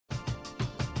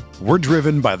We're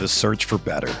driven by the search for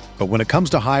better. But when it comes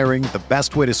to hiring, the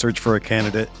best way to search for a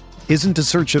candidate isn't to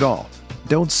search at all.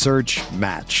 Don't search,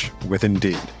 match with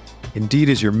Indeed. Indeed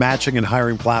is your matching and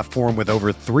hiring platform with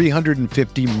over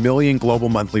 350 million global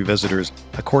monthly visitors,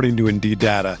 according to Indeed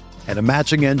data, and a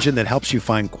matching engine that helps you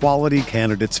find quality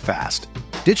candidates fast.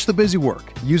 Ditch the busy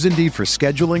work. Use Indeed for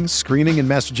scheduling, screening, and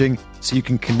messaging so you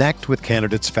can connect with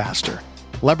candidates faster.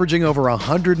 Leveraging over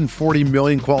 140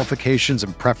 million qualifications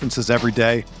and preferences every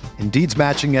day, Indeed's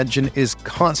matching engine is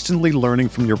constantly learning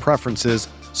from your preferences,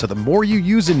 so the more you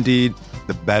use Indeed,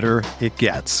 the better it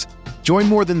gets. Join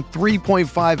more than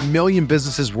 3.5 million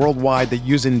businesses worldwide that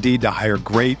use Indeed to hire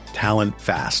great talent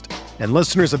fast. And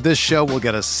listeners of this show will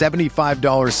get a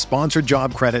 $75 sponsored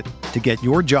job credit to get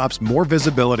your jobs more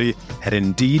visibility at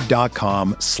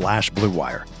Indeed.com/Blue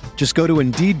Wire. Just go to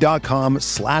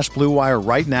Indeed.com/Blue Wire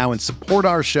right now and support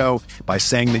our show by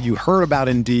saying that you heard about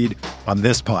Indeed on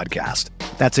this podcast.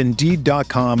 That's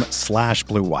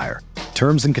Indeed.com/Blue Wire.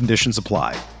 Terms and conditions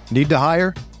apply. Need to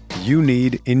hire? You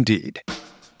need Indeed.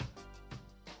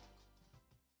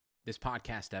 This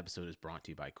podcast episode is brought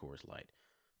to you by Coors Light.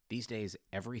 These days,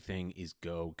 everything is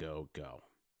go, go, go.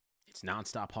 It's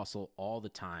nonstop hustle all the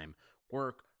time.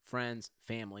 Work, friends,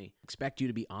 family, expect you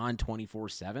to be on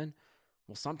 24/7.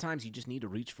 Well, sometimes you just need to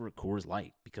reach for a Coors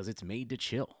Light because it's made to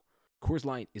chill. Coors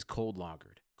Light is cold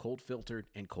lagered, cold filtered,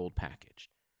 and cold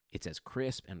packaged. It's as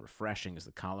crisp and refreshing as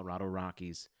the Colorado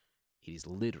Rockies. It is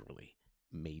literally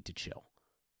made to chill.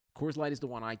 Coors Light is the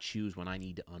one I choose when I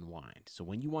need to unwind. So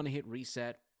when you want to hit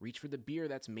reset, reach for the beer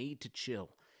that's made to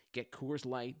chill. Get Coors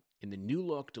Light in the new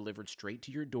look delivered straight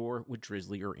to your door with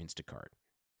Drizzly or Instacart.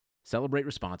 Celebrate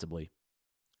responsibly.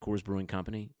 Coors Brewing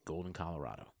Company, Golden,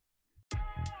 Colorado.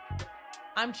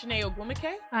 I'm Chiney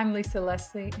Ogwumike. I'm Lisa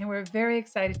Leslie, and we're very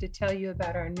excited to tell you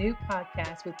about our new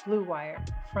podcast with Blue Wire,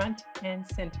 Front and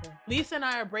Center. Lisa and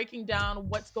I are breaking down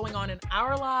what's going on in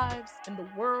our lives, in the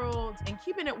world, and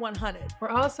keeping it 100. We're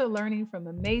also learning from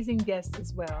amazing guests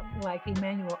as well, like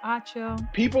Emmanuel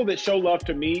Acho. People that show love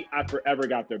to me, I forever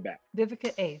got their back.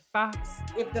 Vivica A. Fox.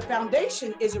 If the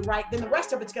foundation isn't right, then the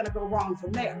rest of it's going to go wrong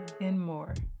from there. And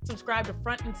more. Subscribe to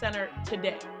Front and Center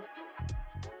today.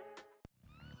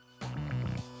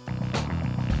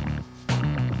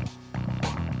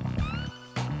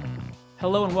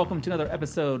 Hello and welcome to another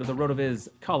episode of the RotoViz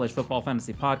College Football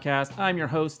Fantasy Podcast. I'm your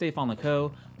host, Stefan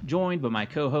Leco, joined by my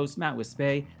co-host, Matt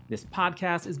Wispay. This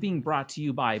podcast is being brought to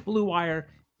you by Blue Wire,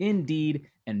 Indeed,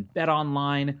 and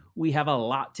BetOnline. We have a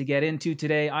lot to get into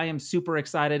today. I am super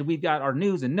excited. We've got our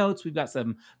news and notes. We've got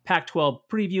some Pac-12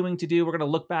 previewing to do. We're going to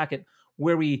look back at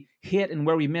where we hit and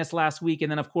where we missed last week. And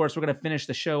then, of course, we're going to finish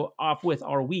the show off with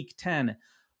our Week 10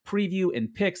 preview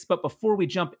and picks. But before we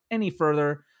jump any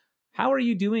further, how are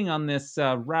you doing on this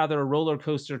rather roller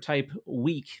coaster type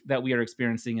week that we are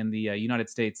experiencing in the United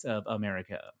States of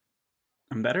America?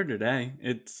 I'm better today.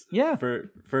 It's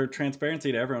for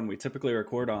transparency to everyone. We typically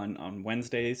record on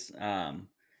Wednesdays.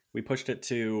 We pushed it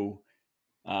to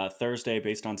Thursday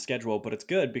based on schedule, but it's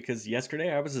good because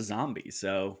yesterday I was a zombie,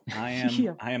 so I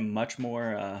am I am much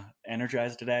more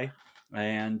energized today,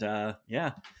 and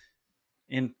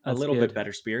in a little bit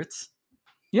better spirits.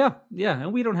 Yeah,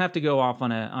 and we don't have to go off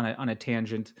on a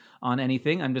tangent on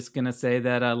anything. I'm just gonna say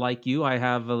that, like you, I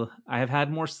have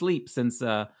had more sleep since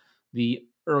the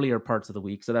earlier parts of the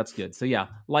week, so that's good. So yeah,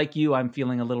 like you, I'm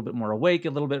feeling a little bit more awake, a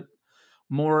little bit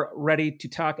more ready to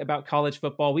talk about college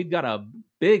football. We've got a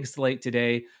big slate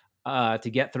today to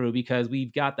get through because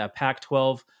we've got the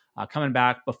Pac-12 coming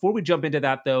back. Before we jump into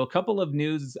that, though, a couple of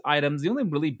news items. The only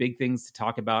really big things to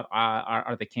talk about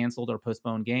are the canceled or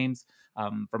postponed games.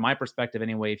 From my perspective,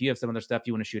 anyway, if you have some other stuff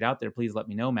you want to shoot out there, please let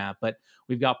me know, Matt. But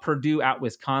we've got Purdue at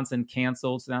Wisconsin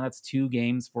canceled. So now that's 2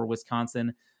 games for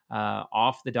Wisconsin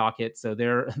off the docket. So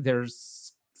their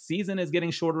season is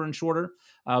getting shorter and shorter.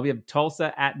 We have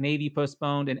Tulsa at Navy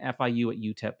postponed and FIU at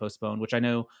UTEP postponed, which I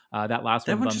know that last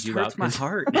one bums you out. That one just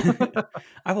hurts my heart.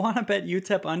 I want to bet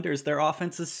UTEP unders. Their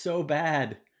offense is so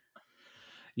bad.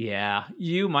 Yeah,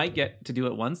 you might get to do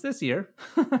it once this year.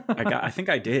 I think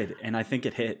I did, and I think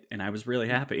it hit, and I was really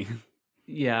happy.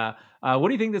 Yeah. What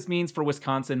do you think this means for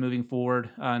Wisconsin moving forward?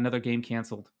 Another game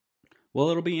canceled. Well,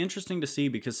 it'll be interesting to see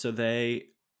because they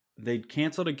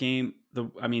canceled a game.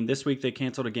 This week they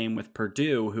canceled a game with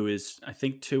Purdue, who is, I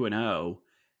think, 2-0.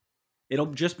 It'll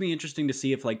just be interesting to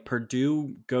see if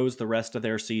Purdue goes the rest of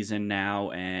their season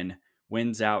now and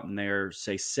wins out and they're,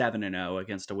 say, 7-0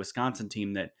 against a Wisconsin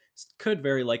team that could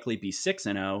very likely be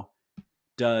 6-0.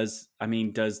 Does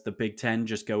the Big Ten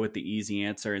just go with the easy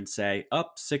answer and say,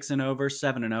 6-0 versus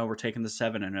 7-0, we're taking the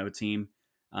 7-0 team?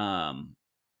 I'm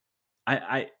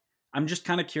just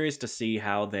kind of curious to see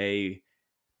how they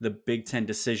the Big Ten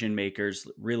decision makers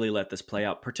really let this play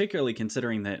out, particularly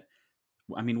considering that,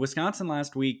 I mean, Wisconsin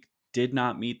last week did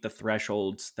not meet the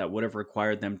thresholds that would have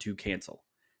required them to cancel.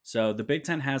 So the Big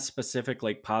Ten has specific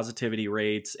like positivity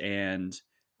rates and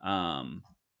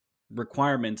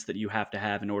requirements that you have to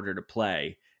have in order to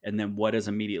play. And then what is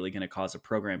immediately going to cause a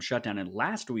program shutdown. And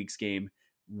last week's game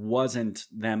wasn't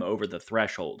them over the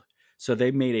threshold. So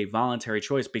they made a voluntary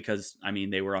choice because, I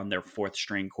mean, they were on their 4th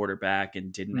string quarterback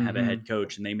and didn't have a head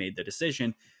coach. And they made the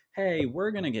decision, hey, we're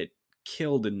going to get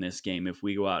killed in this game if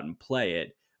we go out and play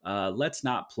it. Let's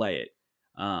not play it.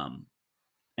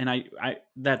 And I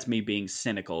that's me being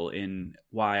cynical in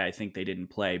why I think they didn't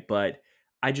play. But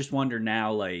I just wonder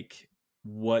now, like,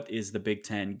 what is the Big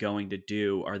Ten going to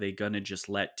do? Are they going to just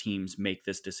let teams make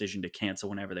this decision to cancel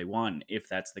whenever they want? If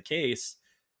that's the case,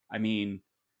 I mean,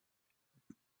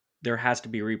 there has to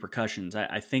be repercussions.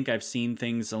 I think I've seen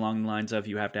things along the lines of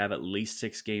you have to have at least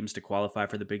 6 games to qualify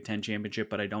for the Big Ten championship,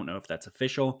 but I don't know if that's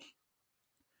official.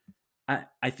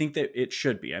 I think that it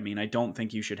should be. I mean, I don't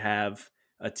think you should have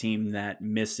a team that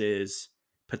misses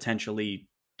potentially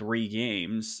 3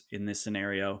 games in this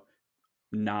scenario,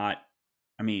 not,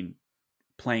 I mean,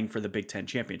 playing for the Big Ten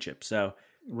championship. So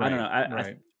right, I don't know.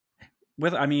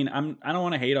 I don't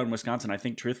want to hate on Wisconsin. I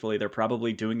think truthfully, they're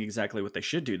probably doing exactly what they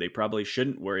should do. They probably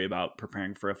shouldn't worry about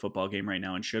preparing for a football game right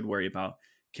now and should worry about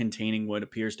containing what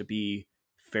appears to be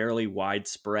fairly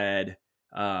widespread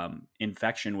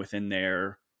infection within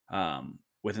their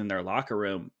locker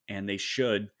room. And they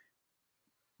should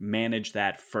manage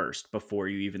that first before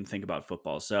you even think about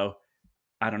football. So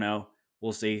I don't know.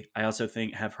 We'll see. I also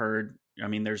have heard, I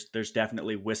mean, there's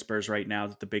definitely whispers right now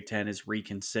that the Big Ten is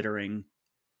reconsidering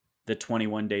the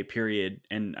 21-day period.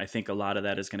 And I think a lot of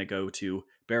that is going to go to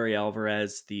Barry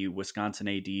Alvarez. The Wisconsin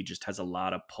AD just has a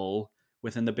lot of pull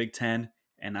within the Big Ten.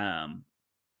 And I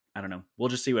don't know. We'll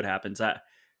just see what happens. I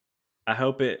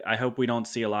hope we don't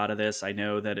see a lot of this. I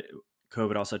know that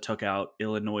COVID also took out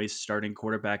Illinois starting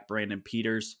quarterback Brandon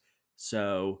Peters.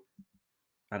 So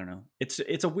I don't know.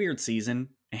 It's a weird season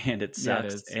and it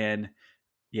sucks. And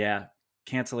yeah,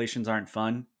 cancellations aren't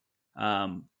fun.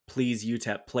 Please,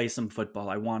 UTEP, play some football.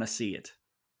 I want to see it.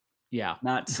 Yeah.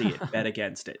 Not see it. Bet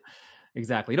against it.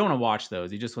 Exactly. You don't want to watch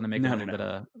those. You just want to make a little bit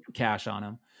of cash on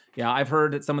them. Yeah, I've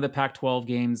heard that some of the Pac-12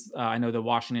 games, I know the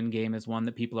Washington game is one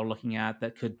that people are looking at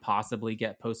that could possibly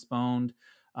get postponed.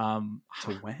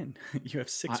 To when? You have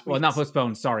 6 weeks. Well, not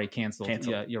postponed. Sorry, canceled.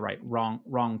 Yeah, you're right.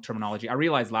 Wrong terminology. I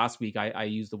realized last week I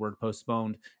used the word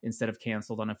postponed instead of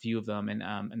canceled on a few of them,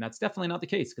 and that's definitely not the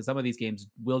case because some of these games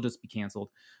will just be canceled,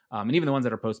 and even the ones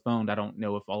that are postponed, I don't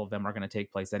know if all of them are going to take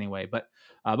place anyway. But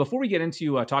before we get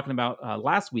into talking about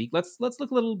last week, let's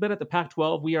look a little bit at the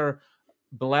Pac-12. We are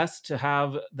blessed to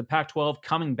have the Pac-12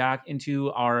 coming back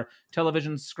into our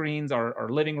television screens, our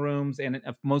living rooms, and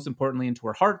most importantly into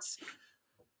our hearts.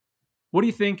 What do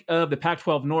you think of the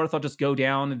Pac-12 North? I'll just go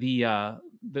down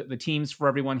the teams for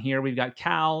everyone here. We've got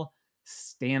Cal,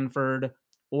 Stanford,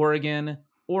 Oregon,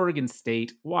 Oregon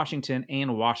State, Washington,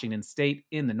 and Washington State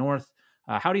in the North.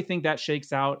 How do you think that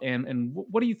shakes out? And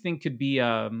what do you think could be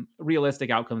realistic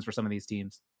outcomes for some of these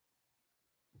teams?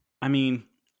 I mean,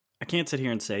 I can't sit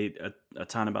here and say a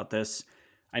ton about this.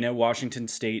 I know Washington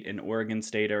State and Oregon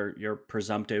State are your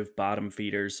presumptive bottom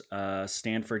feeders.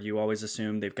 Stanford, you always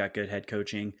assume they've got good head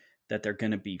coaching, that they're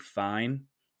going to be fine.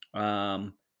 I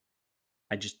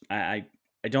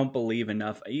don't believe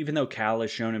enough, even though Cal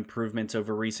has shown improvements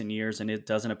over recent years and it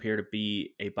doesn't appear to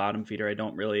be a bottom feeder. I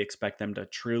don't really expect them to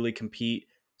truly compete.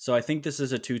 So I think this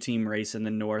is a 2-team race in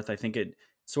the North. I think it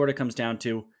sort of comes down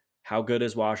to how good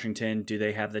is Washington? Do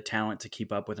they have the talent to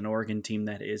keep up with an Oregon team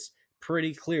that is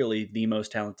pretty clearly the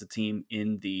most talented team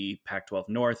in the Pac-12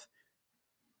 North?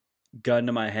 Gun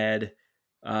to my head,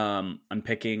 I'm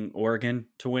picking Oregon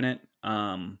to win it,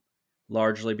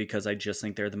 largely because I just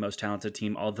think they're the most talented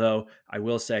team. Although I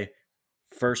will say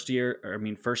first year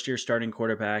starting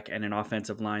quarterback and an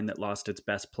offensive line that lost its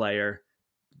best player,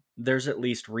 there's at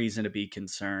least reason to be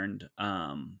concerned.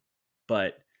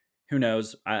 But who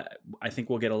knows? I think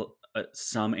we'll get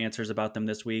some answers about them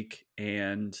this week.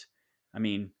 And I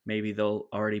mean, maybe they'll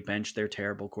already bench their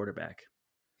terrible quarterback.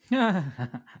 I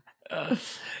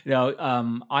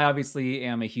obviously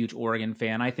am a huge Oregon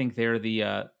fan. I think they're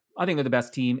the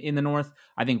best team in the North.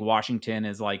 I think Washington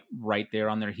is like right there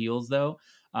on their heels though.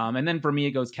 And then for me,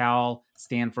 it goes Cal,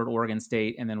 Stanford, Oregon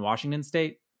State, and then Washington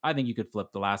State. I think you could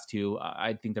flip the last two.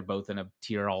 I think they're both in a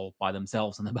tier all by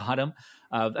themselves on the bottom.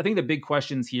 I think the big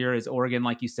questions here is Oregon,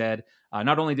 like you said,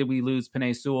 not only did we lose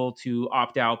Penei Sewell to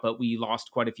opt out, but we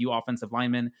lost quite a few offensive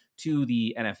linemen to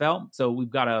the NFL. So we've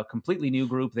got a completely new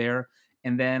group there.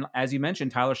 And then, as you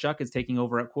mentioned, Tyler Shuck is taking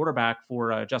over at quarterback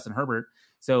for Justin Herbert.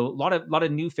 So a lot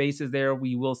of new faces there.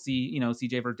 We will see,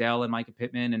 CJ Verdell and Micah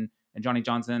Pittman and Johnny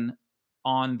Johnson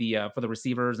on the for the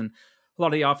receivers, and a lot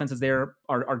of the offenses there.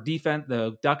 Our defense,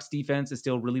 the Ducks defense, is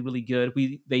still really, really good.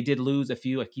 They did lose a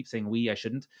few. I keep saying I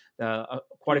shouldn't.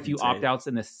 Quite a few opt outs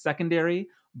in the secondary,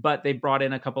 but they brought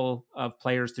in a couple of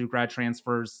players through grad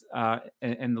transfers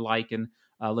and the like. And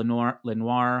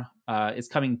Lenoir is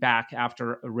coming back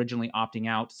after originally opting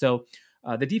out. So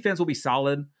the defense will be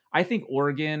solid. I think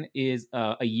Oregon is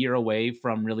a year away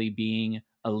from really being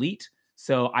elite.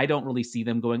 So I don't really see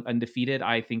them going undefeated.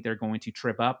 I think they're going to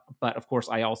trip up. But of course,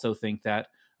 I also think that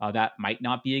that might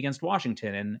not be against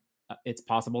Washington. And it's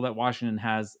possible that Washington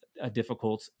has a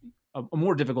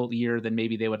more difficult year than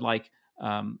maybe they would like.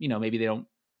 Maybe they don't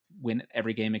win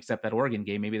every game except that Oregon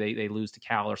game. Maybe they lose to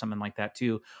Cal or something like that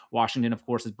too. Washington, of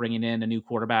course, is bringing in a new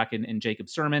quarterback in Jacob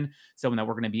Sermon, someone that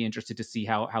we're going to be interested to see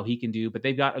how he can do. But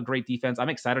they've got a great defense. I'm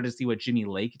excited to see what Jimmy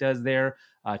Lake does there,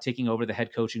 taking over the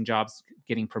head coaching jobs,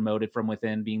 getting promoted from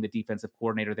within, being the defensive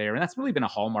coordinator there. And that's really been a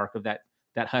hallmark of that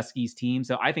Huskies team.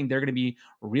 So I think they're going to be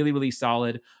really, really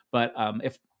solid. But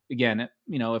if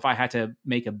I had to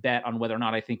make a bet on whether or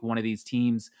not I think one of these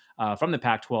teams from the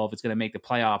Pac-12 is going to make the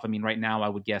playoff, I mean, right now I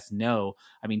would guess no.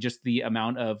 I mean, just the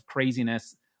amount of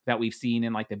craziness that we've seen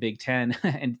in like the Big Ten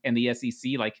and the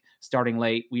SEC, like starting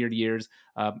late, weird years,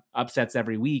 upsets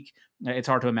every week. It's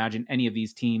hard to imagine any of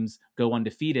these teams go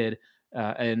undefeated.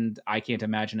 And I can't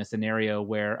imagine a scenario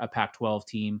where a Pac-12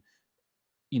 team,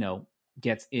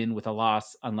 gets in with a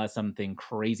loss unless something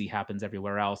crazy happens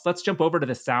everywhere else. Let's jump over to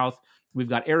the South. We've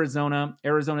got Arizona,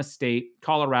 Arizona State,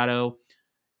 Colorado,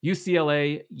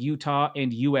 UCLA, Utah,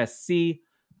 and USC.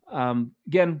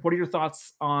 Again, what are your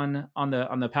thoughts on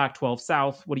the Pac-12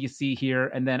 South? What do you see here?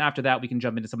 And then after that, we can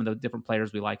jump into some of the different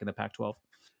players we like in the Pac-12.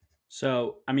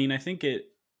 So, I mean, I think it's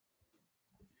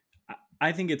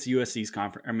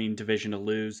USC's division to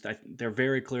lose. They're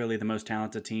very clearly the most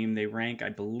talented team. They rank, I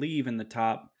believe, in the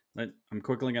top. I'm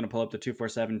quickly going to pull up the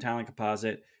 247 talent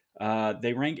composite.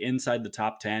 They rank inside the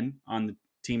top 10 on the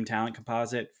team talent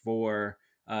composite for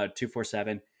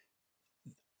 247.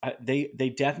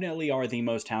 They definitely are the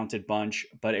most talented bunch,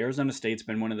 but Arizona State's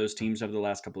been one of those teams over the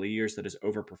last couple of years that has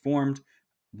overperformed.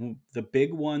 The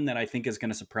big one that I think is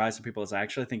going to surprise some people is I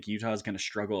actually think Utah is going to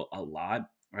struggle a lot.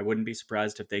 I wouldn't be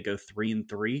surprised if they go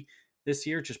 3-3 this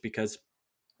year, just because,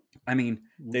 I mean,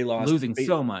 they lost losing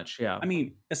so much. Yeah. I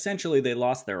mean, essentially they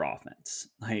lost their offense.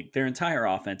 Like their entire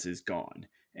offense is gone.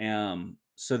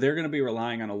 So they're going to be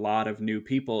relying on a lot of new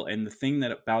people. And the thing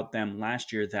that about them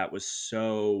last year that was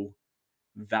so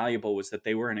valuable was that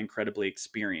they were an incredibly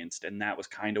experienced, and that was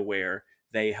kind of where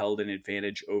they held an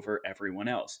advantage over everyone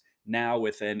else. Now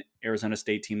with an Arizona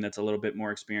State team that's a little bit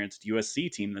more experienced,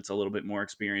 USC team that's a little bit more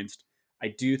experienced, I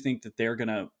do think that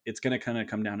it's going to kind of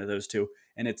come down to those two.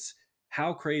 And it's,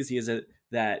 how crazy is it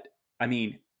that, I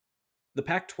mean, the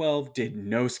Pac-12 did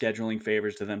no scheduling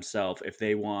favors to themselves if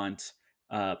they want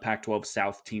Pac-12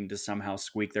 South team to somehow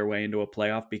squeak their way into a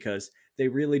playoff, because they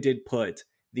really did put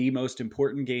the most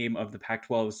important game of the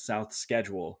Pac-12 South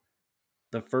schedule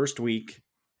the first week,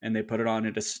 and they put it on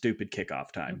at a stupid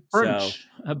kickoff time. A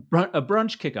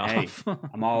brunch kickoff. Hey,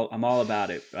 I'm all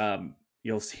about it.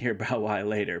 You'll hear about why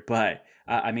later, but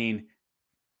I mean,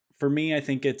 for me, I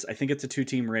think it's a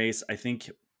 2-team race.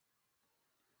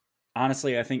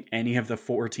 Honestly, I think any of the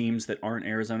 4 teams that aren't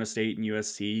Arizona State and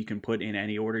USC, you can put in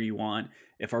any order you want.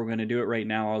 If we're going to do it right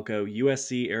now, I'll go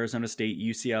USC, Arizona State,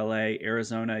 UCLA,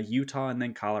 Arizona, Utah, and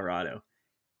then Colorado.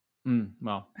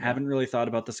 Haven't really thought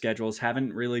about the schedules.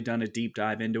 Haven't really done a deep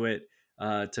dive into it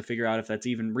to figure out if that's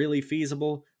even really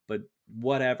feasible. But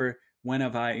whatever. When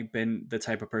have I been the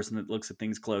type of person that looks at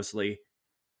things closely?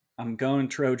 I'm going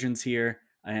Trojans here.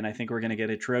 And I think we're going to get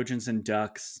a Trojans and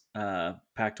Ducks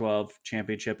Pac-12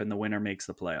 championship, and the winner makes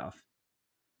the playoff.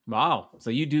 Wow! So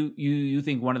you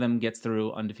think one of them gets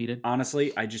through undefeated?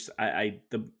 Honestly,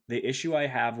 the issue I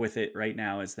have with it right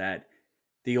now is that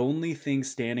the only thing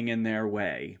standing in their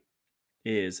way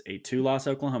is a 2-loss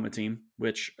Oklahoma team,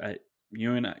 which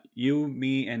you,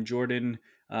 me, and Jordan,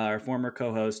 our former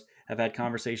co-host, have had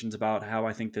conversations about how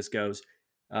I think this goes.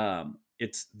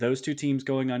 It's those 2 teams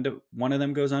one of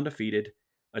them goes undefeated.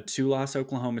 A 2-loss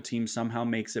Oklahoma team somehow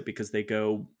makes it because they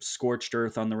go scorched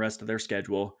earth on the rest of their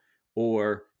schedule,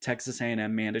 or Texas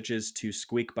A&M manages to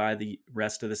squeak by the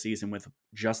rest of the season with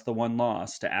just the 1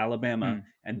 loss to Alabama,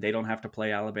 and they don't have to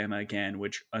play Alabama again,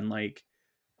 which, unlike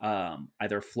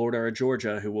either Florida or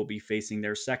Georgia, who will be facing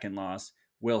their 2nd loss,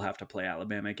 will have to play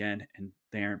Alabama again, and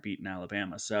they aren't beating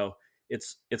Alabama. So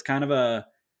it's kind of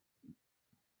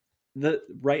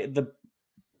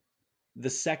the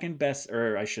second best,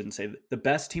 or I shouldn't say the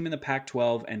best team in the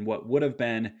Pac-12, and what would have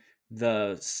been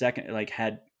the second, like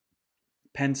had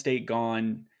Penn State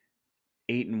gone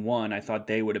 8-1, I thought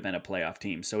they would have been a playoff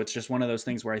team. So it's just one of those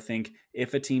things where I think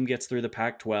if a team gets through the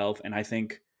Pac-12, and I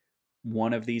think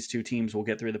one of these two teams will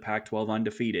get through the Pac-12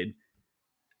 undefeated,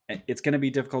 it's going to be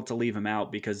difficult to leave them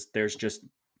out because there's just,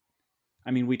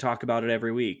 I mean, we talk about it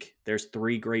every week. There's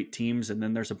 3 great teams and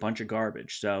then there's a bunch of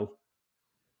garbage. So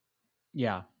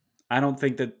Yeah. I don't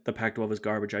think that the Pac-12 is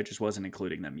garbage. I just wasn't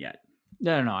including them yet.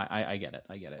 No. I get it.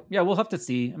 I get it. Yeah, we'll have to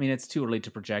see. I mean, it's too early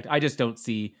to project. I don't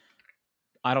see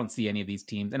any of these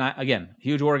teams. And again,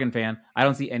 huge Oregon fan. I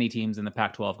don't see any teams in the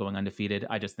Pac-12 going undefeated.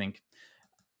 I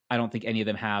don't think any of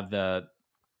them have the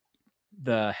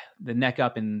neck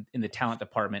up in the talent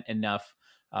department enough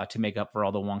to make up for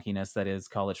all the wonkiness that is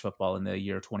college football in the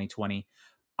year 2020.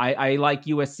 I like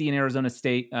USC and Arizona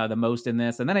State the most in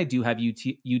this. And then I do have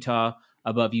Utah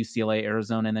above UCLA,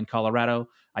 Arizona, and then Colorado.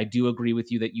 I do agree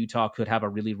with you that Utah could have a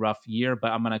really rough year,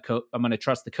 but I'm going to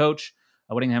trust the coach.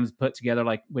 Whittingham's put together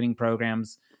like winning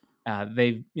programs.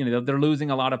 They're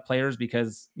losing a lot of players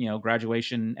because,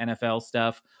 graduation, NFL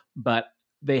stuff, but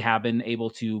they have been able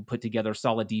to put together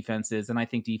solid defenses. And I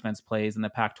think defense plays in the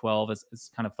Pac-12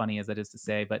 is kind of funny as it is to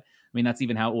say, but I mean, that's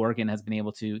even how Oregon has been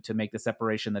able to make the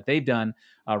separation that they've done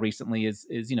recently is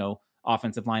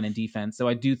offensive line and defense. So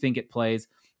I do think it plays.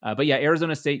 But yeah,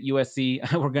 Arizona State,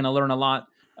 USC, we're going to learn a lot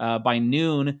by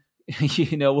noon.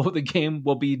 The game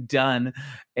will be done.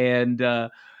 And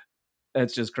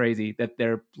it's just crazy that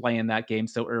they're playing that game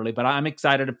so early. But I'm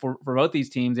excited for both these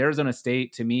teams. Arizona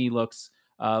State, to me, looks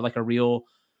like a real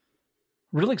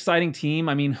exciting team.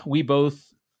 I mean, we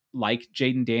both like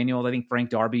Jaden Daniels. I think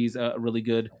Frank Darby's a really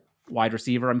good wide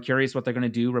receiver. I'm curious what they're going to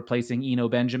do replacing Eno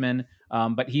Benjamin.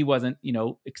 But he wasn't,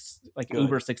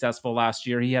 uber successful last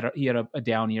year. He had a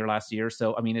down year last year.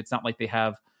 So, I mean, it's not like they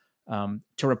have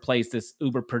to replace this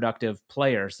uber productive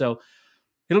player. So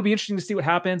it'll be interesting to see what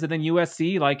happens. And then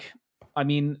USC,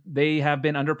 they have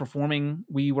been underperforming.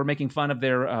 We were making fun of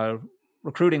their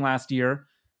recruiting last year,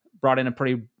 brought in a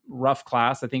pretty rough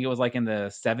class. I think it was like in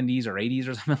the 70s or 80s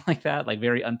or something like that, like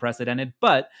very unprecedented,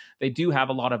 but they do have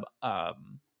a lot of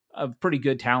pretty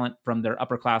good talent from their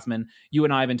upperclassmen. You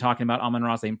and I have been talking about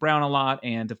Amon-Ra St. Brown a lot.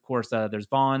 And of course there's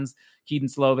Vaughns, Keaton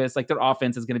Slovis, like their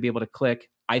offense is going to be able to click,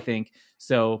 I think.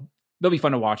 So they'll be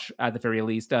fun to watch at the very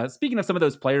least. Speaking of some of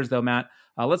those players though, Matt,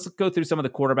 let's go through some of the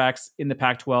quarterbacks in the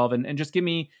Pac-12 and just give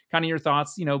me kind of your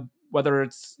thoughts, whether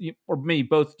it's, or maybe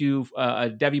both do a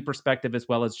Devy perspective as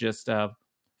well as just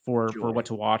for what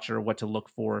to watch or what to look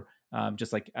for,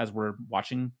 just like as we're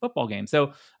watching football games.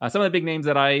 So some of the big names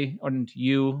that I and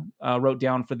you wrote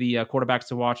down for the quarterbacks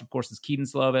to watch, of course, is Keaton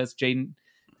Slovis, Jaden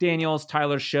Daniels,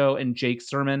 Tyler Show, and Jake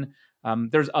Sermon.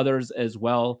 There's others as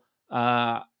well,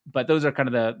 but those are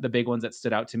kind of the big ones that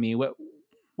stood out to me. What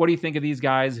do you think of these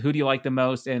guys? Who do you like the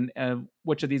most? And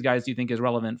which of these guys do you think is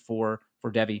relevant for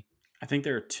Devy? I think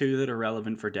there are 2 that are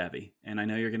relevant for Devy, and I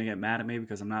know you're going to get mad at me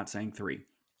because I'm not saying 3.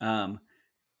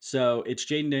 So it's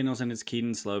Jaden Daniels and it's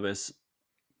Keaton Slovis.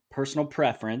 Personal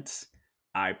preference,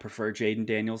 I prefer Jaden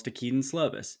Daniels to Keaton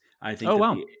Slovis. I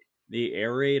think the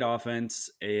air raid offense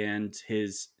and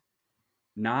his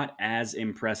not as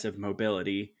impressive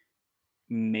mobility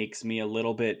makes me a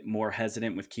little bit more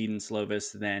hesitant with Keaton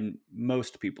Slovis than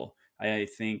most people. I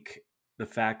think the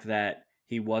fact that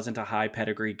he wasn't a high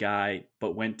pedigree guy,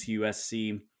 but went to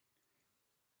USC.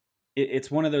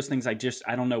 It's one of those things I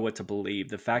don't know what to believe.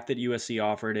 The fact that USC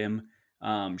offered him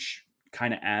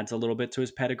kind of adds a little bit to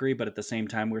his pedigree, but at the same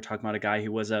time, we're talking about a guy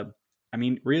who was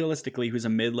realistically, he was a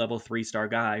mid-level 3-star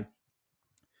guy.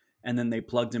 And then they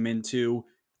plugged him into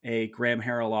a Graham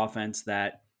Harrell offense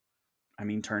that,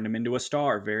 turned him into a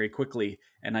star very quickly.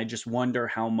 And I just wonder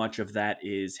how much of that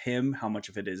is him, how much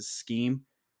of it is scheme.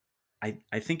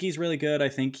 I think he's really good. I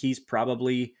think he's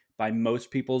probably, by most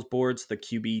people's boards, the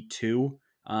QB2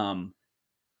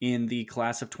 in the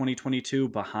class of 2022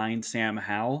 behind Sam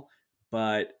Howell.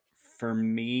 But for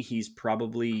me, he's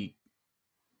probably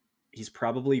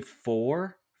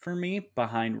 4 for me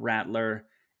behind Rattler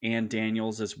and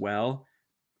Daniels as well.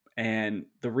 And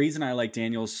the reason I like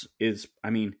Daniels is,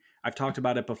 I've talked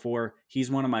about it before.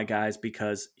 He's one of my guys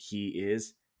because he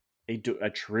is a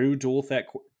true dual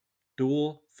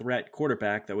threat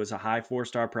quarterback that was a high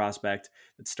 4-star prospect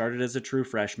that started as a true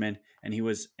freshman, and he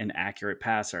was an accurate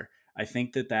passer. I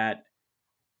think that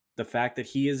the fact that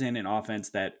he is in an offense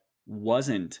that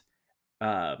wasn't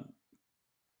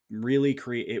really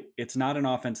it's not an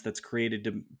offense that's created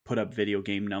to put up video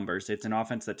game numbers. It's an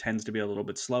offense that tends to be a little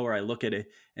bit slower. I look at it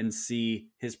and see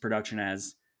his production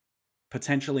as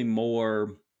potentially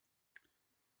more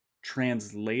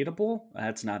translatable.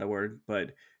 That's not a word,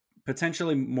 but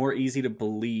potentially more easy to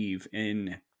believe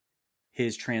in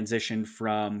his transition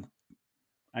from,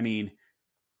 I mean,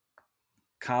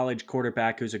 college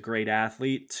quarterback who's a great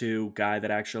athlete to guy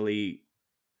that actually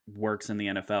works in the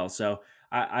NFL. So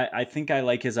I think I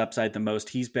like his upside the most.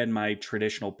 He's been my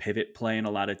traditional pivot play in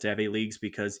a lot of Devy leagues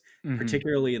because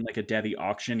particularly in like a Devy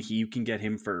auction, you can get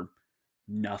him for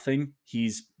nothing.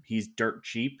 He's dirt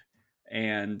cheap.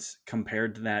 And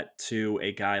compared to that to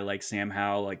a guy like Sam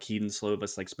Howell, like Keaton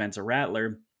Slovis, like Spencer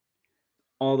Rattler,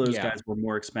 all those guys were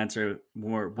more expensive,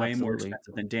 way more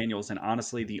expensive than Daniels. And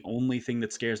honestly, the only thing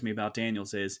that scares me about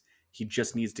Daniels is he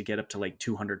just needs to get up to like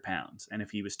 200 pounds. And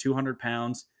if he was 200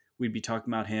 pounds, we'd be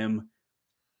talking about him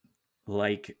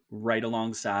like right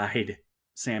alongside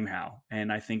Sam Howell.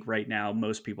 And I think right now,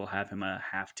 most people have him a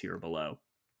half tier below.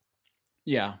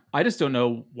 Yeah, I just don't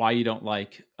know why you don't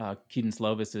like Keaton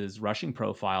Slovis's rushing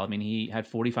profile. I mean, he had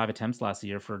 45 attempts last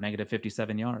year for negative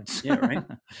 57 yards. Yeah, right.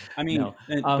 I mean, no.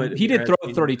 But he did throw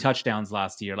 30 touchdowns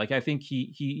last year. Like, I think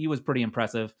he was pretty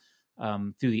impressive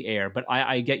through the air. But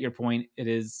I get your point. It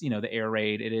is, the air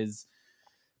raid. It is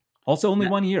also only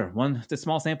 1 year, it's a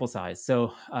small sample size.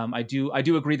 So I do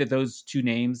agree that those two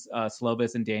names,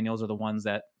 Slovis and Daniels, are the ones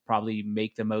that probably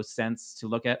make the most sense to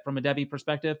look at from a Devy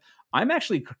perspective. I'm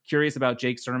actually curious about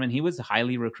Jake Sherman. He was a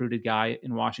highly recruited guy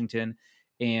in Washington,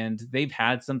 and they've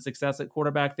had some success at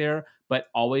quarterback there, but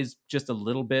always just a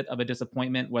little bit of a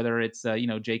disappointment, whether it's,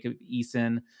 Jacob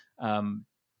Eason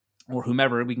or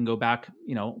whomever. We can go back,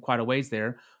 quite a ways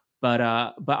there. But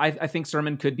I think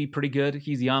Sermon could be pretty good.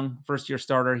 He's young, first year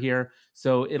starter here,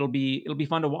 so it'll be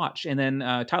fun to watch. And then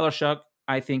Tyler Shuck,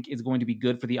 I think, is going to be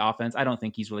good for the offense. I don't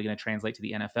think he's really going to translate to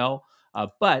the NFL,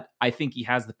 but I think he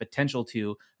has the potential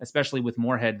to, especially with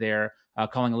Moorhead there,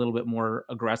 calling a little bit more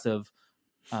aggressive,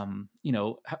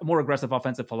 more aggressive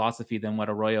offensive philosophy than what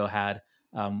Arroyo had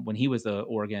when he was the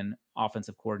Oregon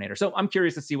offensive coordinator. So I'm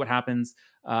curious to see what happens.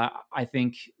 I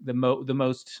think the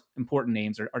most important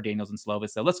names are Daniels and Slovis.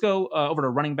 So let's go over to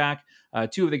running back.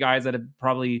 Two of the guys that have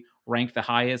probably ranked the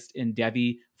highest in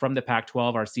Devy from the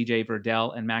Pac-12 are CJ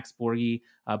Verdell and Max Borghi,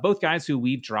 both guys who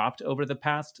we've dropped over the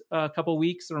past couple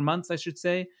weeks or months, I should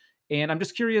say. And I'm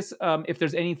just curious if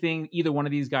there's anything either one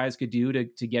of these guys could do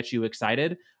to get you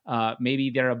excited. Maybe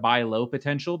they're a buy low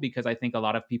potential, because I think a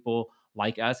lot of people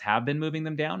like us have been moving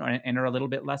them down and are a little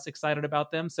bit less excited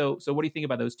about them. So what do you think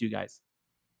about those two guys?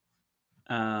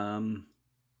 They're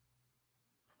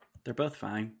both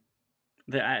fine.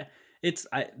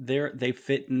 They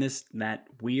fit in that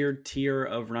weird tier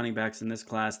of running backs in this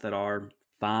class that are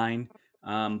fine.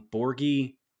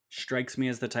 Borghi strikes me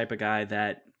as the type of guy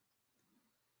that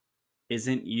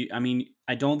isn't you. I mean,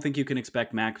 I don't think you can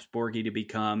expect Max Borghi to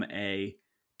become a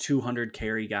 200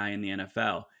 carry guy in the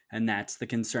NFL. And that's the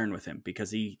concern with him,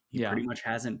 because he pretty much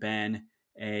hasn't been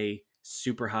a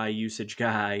super high usage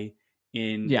guy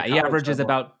in. Yeah, he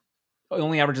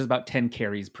only averages about 10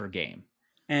 carries per game.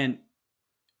 And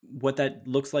what that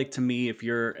looks like to me,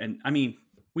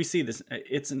 we see this,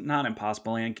 it's not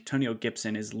impossible. Antonio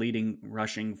Gibson is leading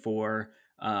rushing for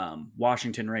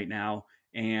Washington right now,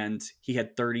 and he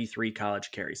had 33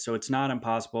 college carries. So it's not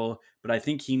impossible, but I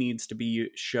think he needs to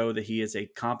show that he is a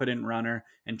competent runner.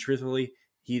 And truthfully,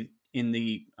 he in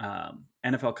the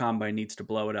NFL Combine needs to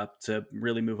blow it up to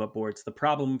really move up boards. The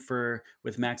problem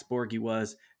with Max Borghi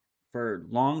was, for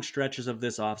long stretches of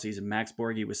this offseason, Max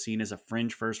Borghi was seen as a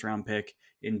fringe first-round pick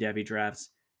in Devy drafts,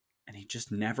 and he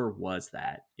just never was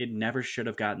that. It never should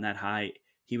have gotten that high.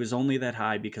 He was only that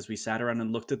high because we sat around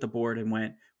and looked at the board and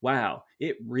went, wow,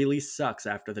 it really sucks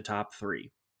after the top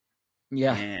three.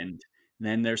 Yeah. And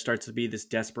then there starts to be this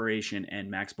desperation, and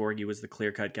Max Borghi was the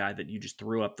clear-cut guy that you just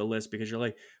threw up the list because you're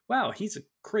like, wow, he's a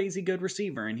crazy good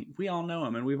receiver, and we all know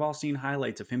him, and we've all seen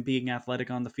highlights of him being athletic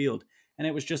on the field. And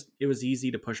it was easy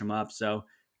to push him up. So,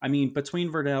 I mean,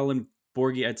 between Verdell and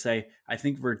Borghi, I'd say I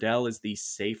think Verdell is the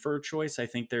safer choice. I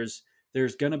think there's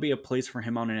going to be a place for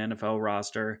him on an NFL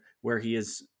roster where he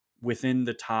is within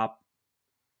the top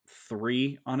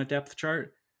 3 on a depth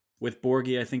chart. With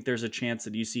Borghi, I think there's a chance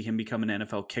that you see him become an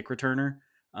NFL kick returner,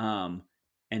 and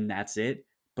that's it.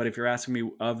 But if you're asking me,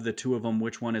 of the two of them,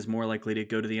 which one is more likely to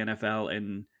go to the NFL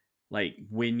and like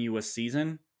win you a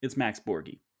season, it's Max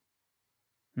Borghi.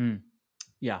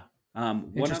 Yeah.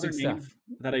 One other name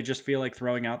that I just feel like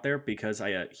throwing out there, because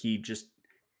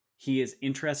he is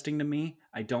interesting to me.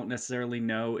 I don't necessarily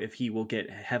know if he will get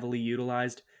heavily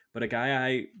utilized, but a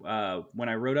guy when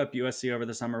I wrote up USC over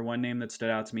the summer, one name that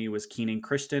stood out to me was Keenan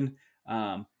Christon.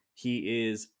 He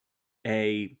is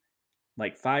a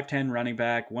 5'10" running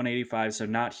back, 185, so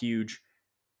not huge,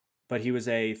 but he was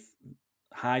a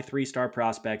high 3-star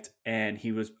prospect, and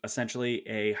he was essentially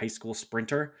a high school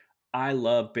sprinter. I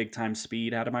love big time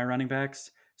speed out of my running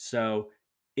backs. So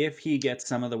if he gets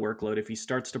some of the workload, if he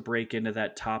starts to break into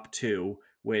that top 2,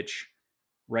 which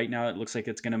right now it looks like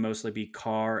it's going to mostly be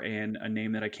Carr and a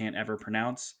name that I can't ever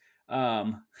pronounce.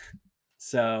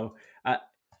 So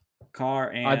Carr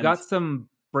and I've got some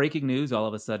breaking news all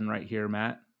of a sudden right here,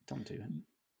 Matt. Don't do it.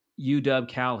 UW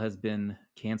Cal has been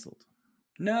canceled.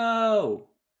 No.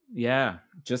 Yeah,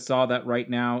 just saw that right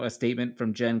now. A statement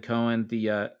from Jen Cohen, the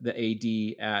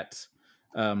AD at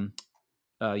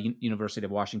University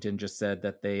of Washington, just said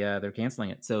that they're canceling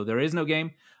it. So there is no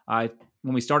game.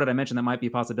 When we started, I mentioned that might be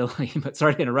a possibility, but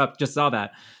sorry to interrupt. Just saw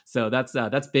that. So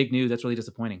that's big news. That's really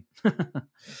disappointing.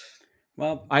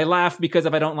 Well, I laugh because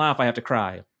if I don't laugh, I have to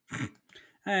cry.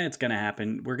 It's going to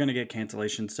happen. We're going to get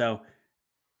cancellation. So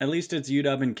at least it's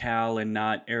UW and Cal and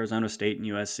not Arizona State and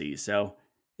USC. So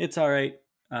it's all right.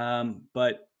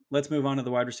 But let's move on to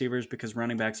the wide receivers because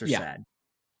running backs are sad.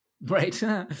 Right.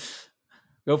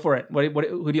 Go for it.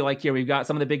 Who do you like here? We've got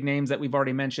some of the big names that we've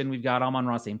already mentioned. We've got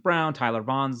Amon-Ra St. Brown, Tyler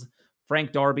Vaughns,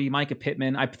 Frank Darby, Micah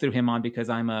Pittman. I threw him on because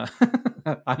I'm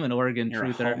an Oregon You're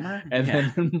truther. And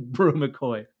then Brew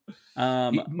McCoy.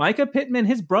 Micah Pittman,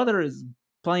 his brother is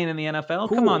playing in the NFL.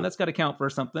 Cool. Come on, that's got to count for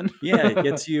something. Yeah,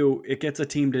 it gets a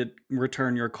team to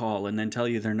return your call and then tell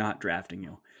you they're not drafting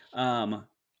you.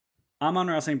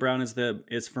 Amon-Ra St. Brown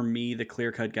is for me the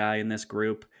clear-cut guy in this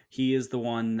group. He is the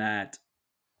one that,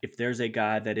 if there's a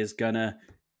guy that is gonna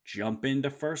jump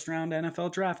into first-round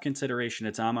NFL draft consideration,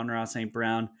 it's Amon-Ra St.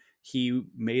 Brown. He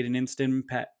made an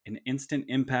instant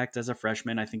impact as a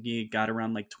freshman. I think he got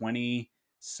around like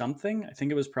 20-something. I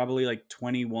think it was probably like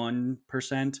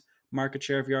 21% market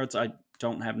share of yards. I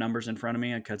don't have numbers in front of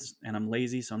me and I'm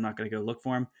lazy, so I'm not going to go look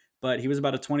for him. But he was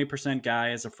about a 20% guy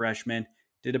as a freshman.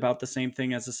 Did about the same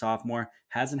thing as a sophomore.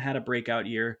 Hasn't had a breakout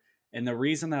year. And the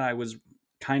reason that I was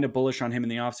kind of bullish on him in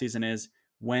the offseason is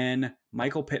when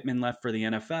Michael Pittman left for the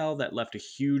NFL, that left a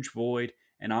huge void.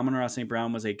 And Amon-Ra St.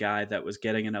 Brown was a guy that was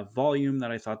getting enough volume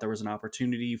that I thought there was an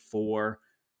opportunity for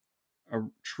a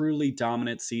truly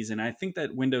dominant season. I think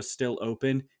that window's still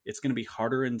open. It's going to be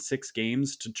harder in 6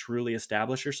 games to truly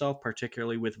establish yourself,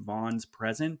 particularly with Vaughns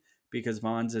present, because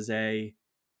Vaughns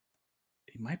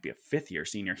he might be a 5th-year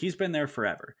senior. He's been there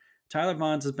forever. Tyler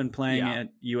Vaughns has been playing at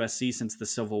USC since the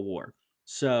Civil War.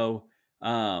 So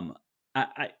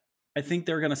I think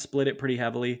they're going to split it pretty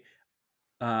heavily.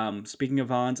 Speaking of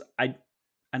Vaughns, I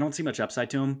don't see much upside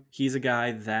to him. He's a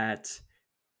guy that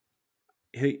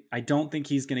I don't think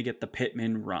he's going to get the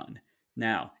Pittman run.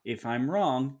 Now, if I'm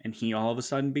wrong and he all of a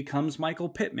sudden becomes Michael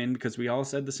Pittman, because we all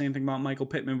said the same thing about Michael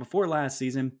Pittman before last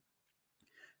season,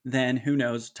 then who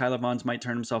knows? Tyler Vaughns might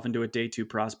turn himself into a day 2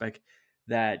 prospect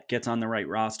that gets on the right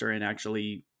roster and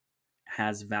actually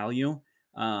has value.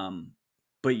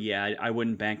 But yeah, I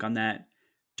wouldn't bank on that.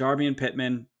 Darby and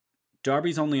Pittman.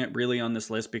 Darby's only really on this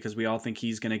list because we all think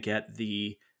he's going to get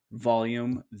the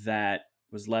volume that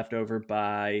was left over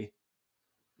by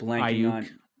blanking on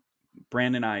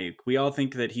Brandon Ayuk. We all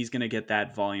think that he's going to get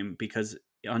that volume because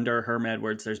under Herm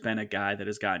Edwards, there's been a guy that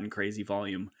has gotten crazy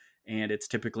volume, and it's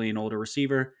typically an older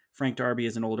receiver. Frank Darby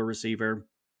is an older receiver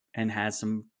and has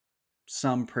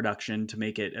some production to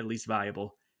make it at least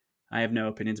viable. I have no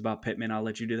opinions about Pittman. I'll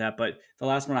let you do that. But the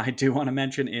last one I do want to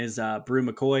mention is Brew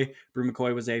McCoy. Brew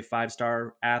McCoy was a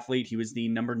 5-star athlete. He was the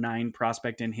number 9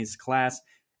 prospect in his class.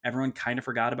 Everyone kind of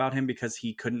forgot about him because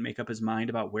he couldn't make up his mind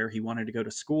about where he wanted to go to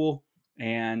school.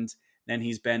 And then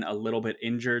he's been a little bit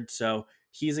injured. So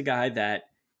he's a guy that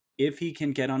if he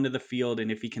can get onto the field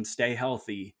and if he can stay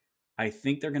healthy, I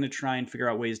think they're going to try and figure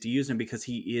out ways to use him because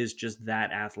he is just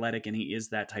that athletic and he is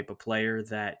that type of player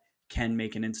that can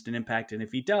make an instant impact. And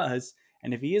if he does,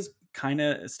 and if he is kind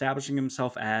of establishing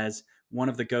himself as one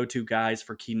of the go-to guys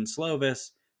for Keaton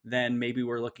Slovis, then maybe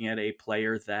we're looking at a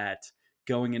player that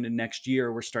going into next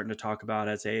year, we're starting to talk about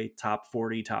as a top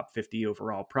 40, top 50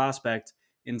 overall prospect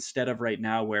instead of right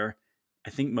now where I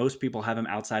think most people have him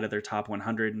outside of their top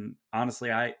 100. And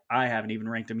honestly, I haven't even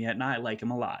ranked him yet, and I like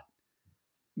him a lot.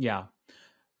 Yeah.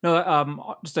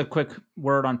 No, just a quick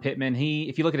word on Pittman.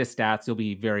 If you look at his stats, you'll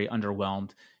be very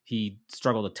underwhelmed. He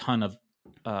struggled a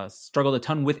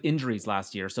ton with injuries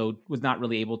last year, so was not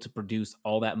really able to produce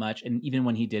all that much. And even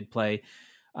when he did play,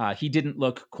 he didn't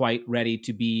look quite ready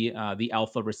to be the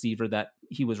alpha receiver that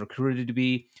he was recruited to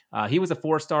be. He was a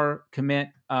 4-star commit.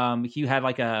 He had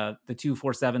like the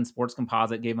 247 sports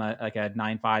composite gave him a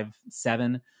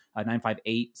 957,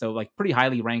 958. So like pretty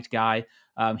highly ranked guy.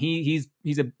 He's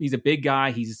a big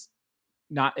guy. He's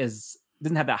not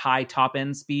doesn't have that high top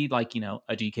end speed like,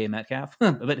 a GK Metcalf,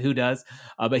 but who does?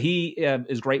 But he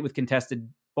is great with contested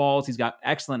balls. He's got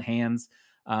excellent hands,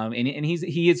 and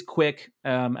he is quick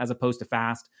as opposed to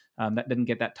fast. That didn't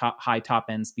get that high top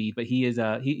end speed, but he is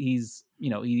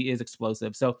he is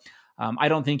explosive. So I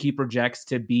don't think he projects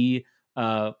to be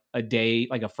a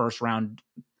first round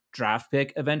draft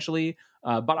pick eventually.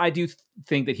 But I do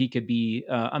think that he could be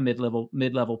a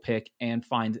mid-level pick and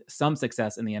find some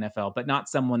success in the NFL, but not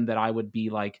someone that I would be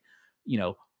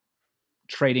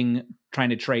trying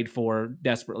to trade for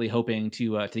desperately, hoping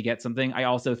to get something. I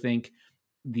also think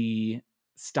the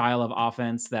style of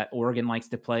offense that Oregon likes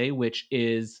to play, which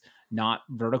is not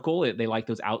vertical. They like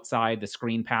those outside, the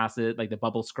screen passes, like the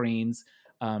bubble screens.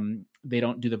 They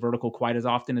don't do the vertical quite as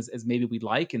often as maybe we'd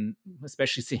like. And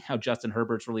especially seeing how Justin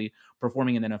Herbert's really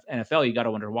performing in the NFL, you got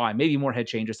to wonder why. Maybe more head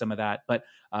changes, some of that. But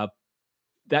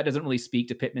that doesn't really speak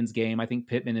to Pittman's game. I think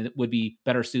Pittman would be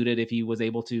better suited if he was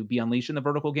able to be unleashed in the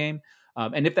vertical game.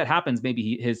 And if that happens,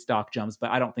 maybe his stock jumps,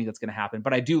 but I don't think that's going to happen.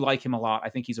 But I do like him a lot. I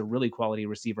think he's a really quality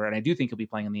receiver, and I do think he'll be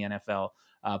playing in the NFL,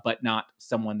 but not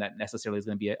someone that necessarily is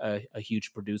going to be a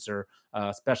huge producer,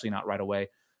 especially not right away.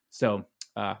 So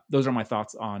those are my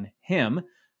thoughts on him.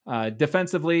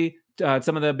 Defensively,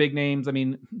 some of the big names, I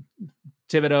mean,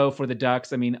 Thibodeau for the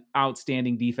Ducks, I mean,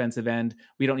 outstanding defensive end.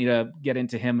 We don't need to get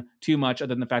into him too much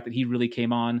other than the fact that he really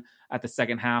came on at the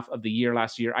second half of the year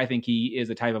last year. I think he is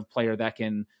a type of player that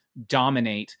can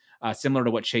dominate, similar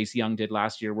to what Chase Young did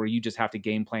last year, where you just have to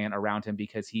game plan around him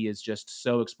because he is just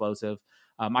so explosive.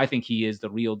 I think he is the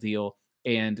real deal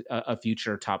and a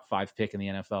future top 5 pick in the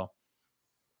NFL.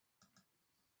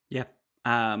 Yeah.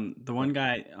 The one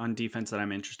guy on defense that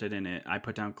I'm interested in, I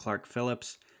put down Clark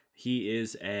Phillips. He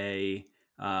is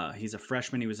he's a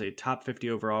freshman. He was a top 50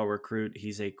 overall recruit.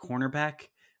 He's a cornerback.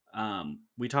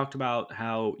 We talked about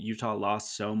how Utah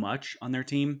lost so much on their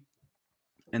team,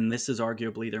 and this is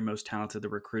arguably their most talented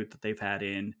recruit that they've had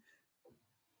in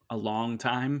a long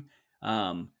time.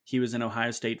 He was an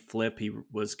Ohio State flip. He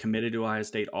was committed to Ohio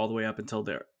State all the way up until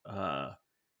their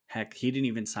heck, he didn't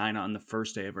even sign on the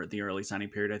first day of the early signing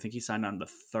period. I think he signed on the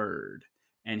third,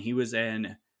 and he was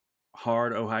in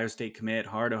hard Ohio State commit.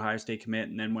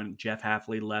 And then when Jeff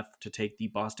Hafley left to take the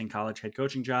Boston College head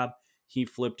coaching job, he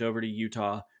flipped over to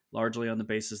Utah, largely on the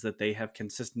basis that they have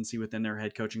consistency within their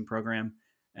head coaching program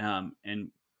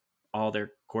and all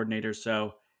their coordinators.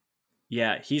 So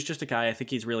yeah, he's just a guy. I think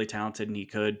he's really talented, and he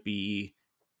could be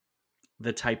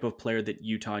the type of player that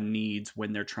Utah needs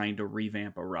when they're trying to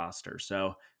revamp a roster.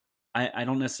 So I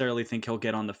don't necessarily think he'll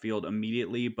get on the field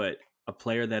immediately, but a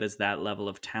player that is that level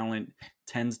of talent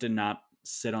tends to not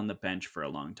sit on the bench for a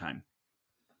long time.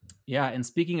 Yeah, and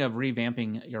speaking of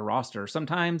revamping your roster,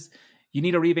 sometimes you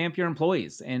need to revamp your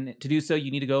employees. And to do so,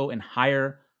 you need to go and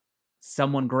hire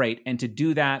someone great. And to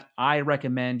do that, I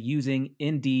recommend using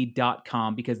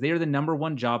Indeed.com because they are the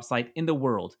 #1 job site in the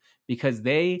world because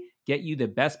they get you the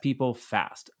best people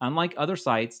fast. Unlike other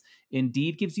sites,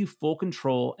 Indeed gives you full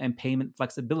control and payment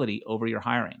flexibility over your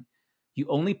hiring. You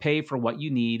only pay for what you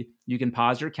need. You can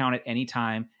pause your account at any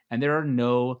time, and there are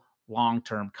no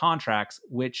long-term contracts,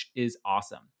 which is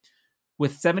awesome.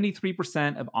 With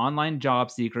 73% of online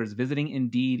job seekers visiting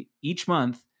Indeed each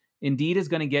month, Indeed is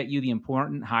going to get you the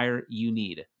important hire you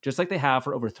need, just like they have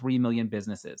for over 3 million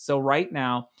businesses. So right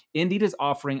now, Indeed is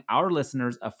offering our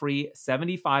listeners a free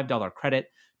 $75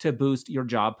 credit to boost your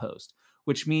job post,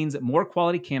 which means more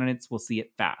quality candidates will see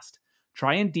it fast.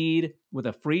 Try Indeed with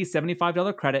a free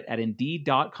 $75 credit at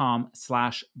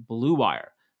Indeed.com/Blue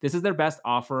Wire. This is their best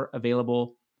offer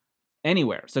available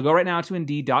anywhere. So go right now to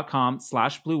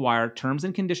Indeed.com/Blue Wire. Terms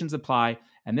and conditions apply,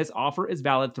 and this offer is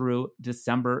valid through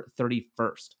December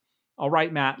 31st. All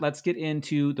right, Matt, let's get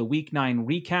into the Week 9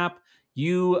 recap.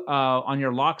 You, on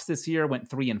your locks this year, went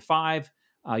 3-5.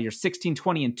 You're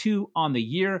 16-20-2 on the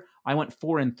year. I went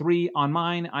 4-3 on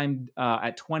mine. I'm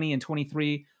at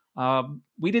 20-23.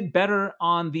 We did better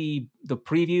on the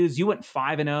previews. You went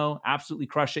 5-0, absolutely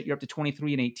crushed it. You're up to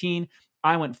 23-18.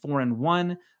 I went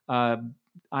 4-1.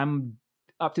 I'm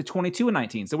up to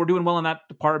 22-19. So we're doing well in that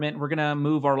department. We're going to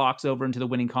move our locks over into the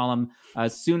winning column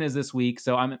as soon as this week.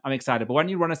 So I'm excited. But why don't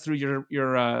you run us through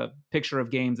your picture of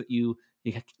games that you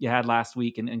had last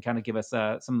week and kind of give us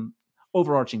some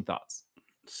overarching thoughts.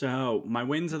 So my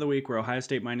wins of the week were Ohio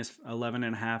State minus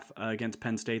 11.5 against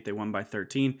Penn State. They won by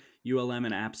 13. ULM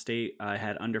and App State, I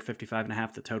had under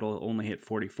 55.5. The total only hit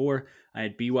 44. I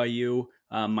had BYU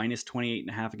minus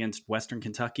 28.5 against Western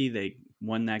Kentucky. They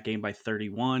won that game by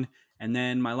 31. And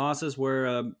then my losses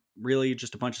were really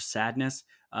just a bunch of sadness.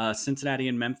 Cincinnati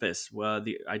and Memphis.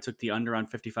 I took the under on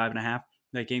 55.5.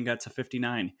 That game got to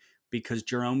 59. because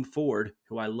Jerome Ford,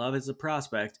 who I love as a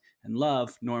prospect and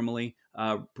love normally,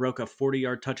 broke a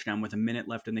 40-yard touchdown with a minute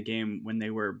left in the game when they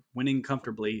were winning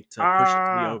comfortably to push it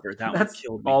to the over. That one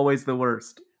killed me. Always the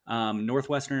worst.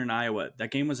 Northwestern and Iowa.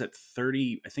 That game was at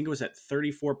 30. I think it was at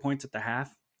 34 points at the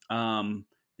half.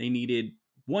 They needed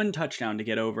one touchdown to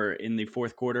get over in the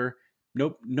fourth quarter.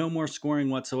 Nope, no more scoring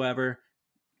whatsoever.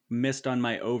 Missed on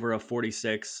my over of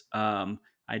 46. I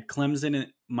had Clemson at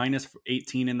minus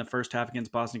 18 in the first half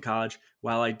against Boston College.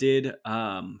 While I did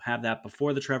have that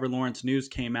before the Trevor Lawrence news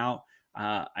came out,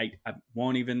 I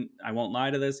won't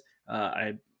lie to this. I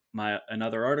had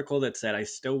another article that said I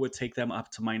still would take them up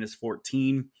to minus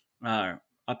 14,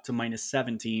 up to minus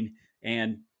 17.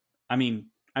 And I mean,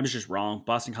 I was just wrong.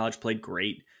 Boston College played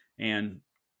great and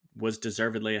was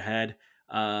deservedly ahead.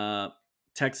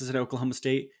 Texas and Oklahoma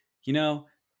State,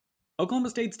 Oklahoma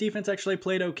State's defense actually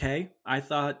played okay. I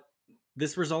thought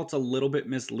this result's a little bit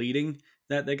misleading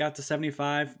that they got to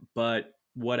 75, but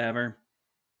whatever.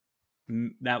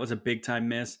 That was a big time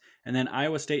miss. And then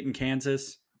Iowa State and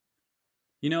Kansas.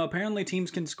 Apparently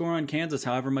teams can score on Kansas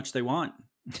however much they want.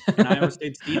 And Iowa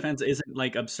State's defense isn't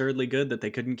like absurdly good that they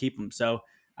couldn't keep them. So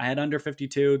I had under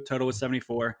 52, total was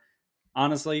 74.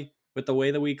 Honestly, with the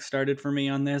way the week started for me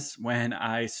on this, when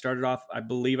I started off, I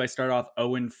believe I started off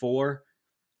 0-4.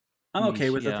 I'm okay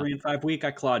with the 3-5 week.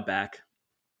 I clawed back.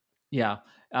 Yeah.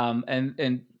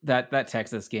 And that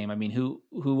Texas game, I mean, who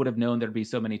would have known there'd be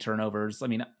so many turnovers? I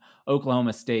mean,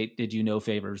 Oklahoma State did you no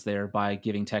favors there by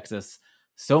giving Texas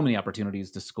so many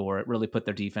opportunities to score. It really put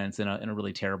their defense in a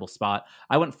really terrible spot.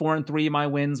 I went 4-3. My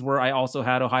wins were, I also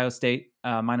had Ohio State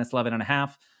minus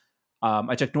 11.5.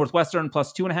 I checked Northwestern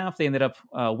plus 2.5. They ended up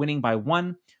winning by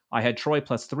 1. I had Troy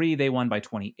plus 3. They won by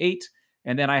 28.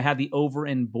 And then I had the over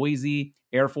in Boise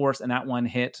Air Force, and that one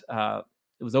hit.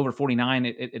 It was over 49.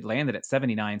 It landed at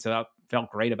 79, so I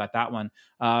felt great about that one.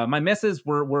 My misses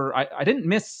were I didn't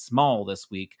miss small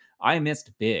this week. I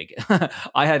missed big.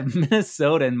 I had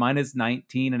Minnesota and minus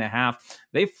 19.5.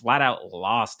 They flat out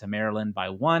lost to Maryland by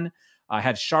 1. I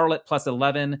had Charlotte plus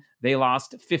 11. They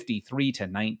lost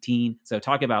 53-19. So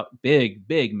talk about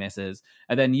big misses.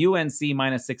 And then UNC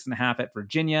minus 6.5 at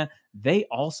Virginia. They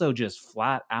also just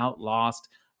flat out lost.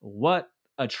 What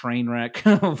a train wreck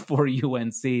for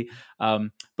UNC.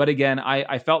 But again,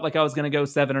 I felt like I was going to go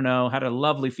 7-0, had a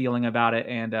lovely feeling about it.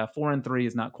 And 4-3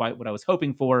 is not quite what I was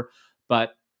hoping for.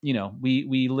 But,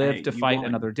 we live to fight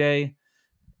another day.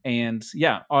 And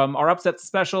yeah, our upset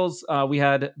specials, we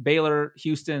had Baylor,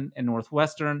 Houston, and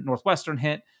Northwestern. Northwestern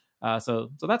hit. So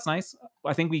that's nice.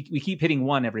 I think we keep hitting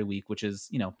one every week, which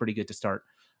is, pretty good to start.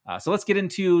 So let's get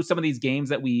into some of these games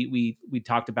that we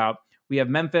talked about. We have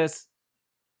Memphis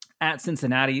at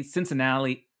Cincinnati.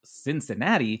 Cincinnati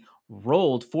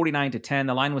rolled 49-10.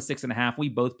 The line was 6.5. We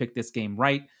both picked this game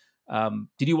right.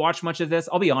 Did you watch much of this?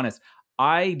 I'll be honest.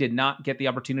 I did not get the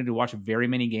opportunity to watch very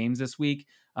many games this week.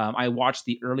 I watched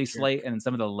the early slate and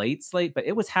some of the late slate, but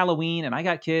it was Halloween and I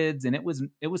got kids and it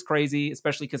was crazy,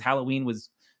 especially because Halloween was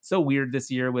so weird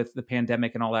this year with the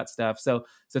pandemic and all that stuff. So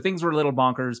things were a little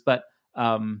bonkers, but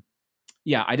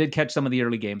yeah, I did catch some of the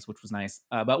early games, which was nice.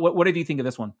 But what did you think of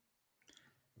this one?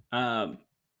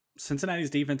 Cincinnati's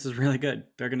defense is really good.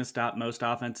 They're going to stop most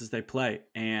offenses they play.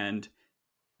 And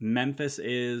Memphis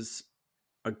is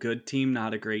a good team,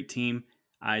 not a great team.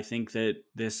 I think that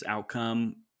this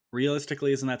outcome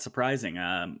realistically isn't that surprising.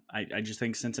 I just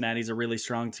think Cincinnati's a really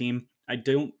strong team. I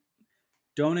don't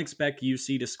expect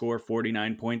UC to score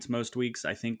 49 points most weeks.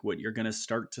 I think what you're going to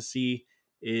start to see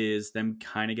is them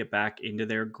kind of get back into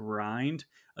their grind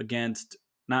against,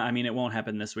 it won't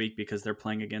happen this week because they're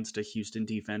playing against a Houston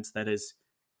defense that is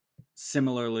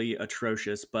similarly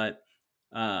atrocious. But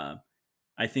I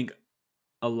think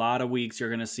a lot of weeks you're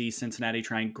going to see Cincinnati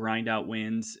try and grind out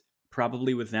wins,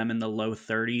 probably with them in the low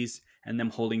 30s and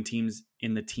them holding teams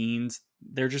in the teens.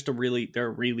 They're a really,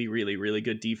 really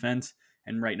good defense.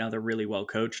 And right now they're really well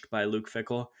coached by Luke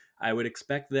Fickell. I would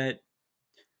expect that.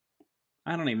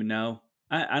 I don't even know.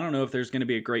 I don't know if there's going to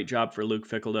be a great job for Luke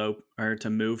Fickell to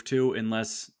move to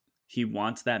unless he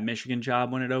wants that Michigan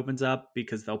job when it opens up,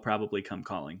 because they'll probably come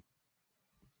calling.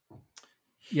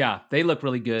 Yeah, they look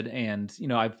really good. And,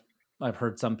 I've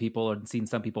heard some people and seen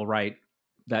some people write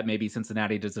that maybe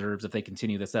Cincinnati deserves, if they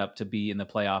continue this up, to be in the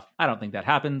playoff. I don't think that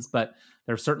happens, but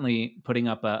they're certainly putting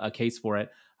up a case for it.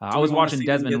 I was watching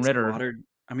Desmond Ritter. Slaughtered?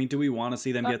 Do we want to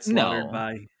see them get slaughtered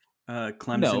by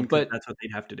Clemson? No, but that's what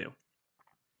they'd have to do.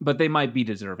 But they might be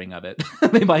deserving of it.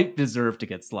 They might deserve to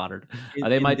get slaughtered.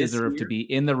 They might deserve to be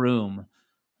in the room.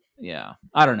 Yeah,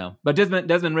 I don't know. But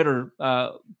Desmond Ritter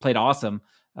played awesome.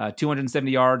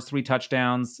 270 yards, 3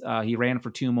 touchdowns. He ran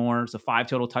for 2 more, so 5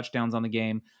 total touchdowns on the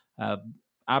game.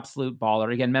 absolute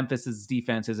baller. Again, Memphis's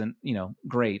defense isn't,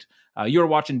 great. You were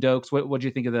watching Dokes. What do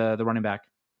you think of the running back?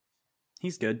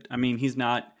 He's good. I mean, he's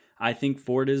not. I think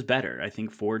Ford is better. I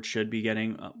think Ford should be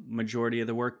getting a majority of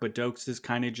the work, but Dokes is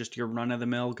kind of just your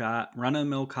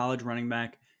run-of-the-mill college running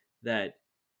back that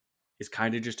is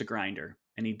kind of just a grinder,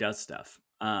 and he does stuff.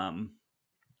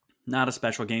 Not a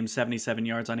special game. 77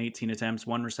 yards on 18 attempts,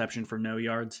 1 reception for no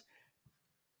yards.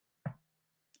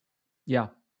 Yeah.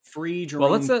 Free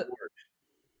Jerome Ford.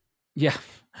 Yeah.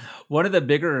 One of the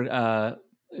bigger,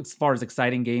 as far as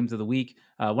exciting games of the week,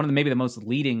 one of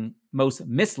the most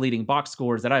misleading box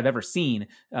scores that I've ever seen.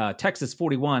 Texas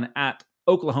 41 at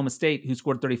Oklahoma State, who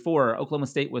scored 34. Oklahoma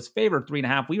State was favored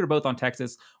 3.5. We were both on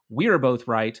Texas. We were both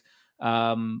right.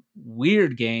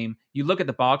 Weird game. You look at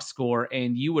the box score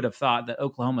and you would have thought that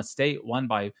Oklahoma State won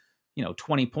by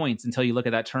 20 points until you look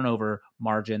at that turnover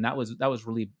margin. That was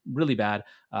really, really bad.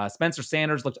 Spencer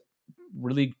Sanders looked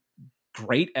really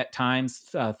great at times,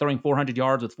 throwing 400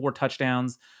 yards with 4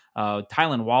 touchdowns.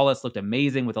 Tylan Wallace looked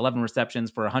amazing with 11 receptions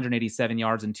for 187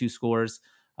 yards and 2 scores.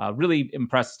 Really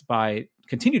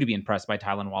continue to be impressed by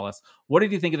Tylan Wallace. What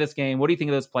did you think of this game? What do you think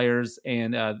of those players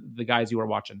and the guys you were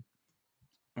watching?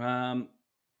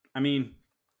 I mean,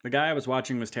 the guy I was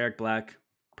watching was Tarek Black.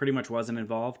 Pretty much wasn't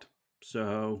involved,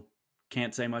 so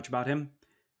can't say much about him.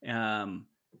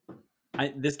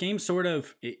 This game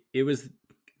it was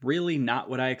really not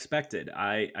what I expected.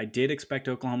 I did expect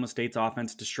Oklahoma State's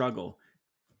offense to struggle.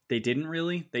 They didn't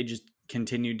really. They just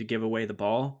continued to give away the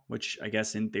ball, which I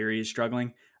guess in theory is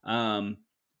struggling. And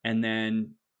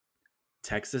then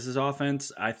Texas's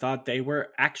offense, I thought they were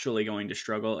actually going to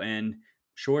struggle, and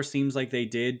sure seems like they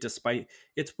did, despite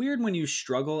it's weird when you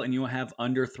struggle and you have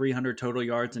under 300 total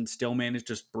yards and still manage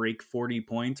to just break 40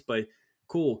 points, but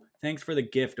cool. Thanks for the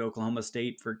gift, Oklahoma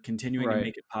State, for continuing to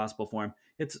make it possible for him.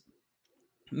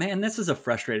 This is a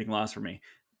frustrating loss for me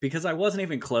because I wasn't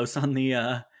even close on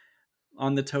the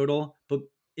total, but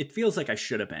it feels like I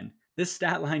should have been. This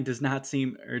stat line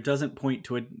doesn't point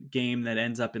to a game that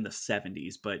ends up in the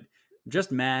 70s, but I'm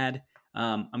just mad.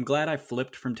 I'm glad I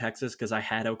flipped from Texas because I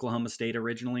had Oklahoma State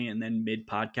originally and then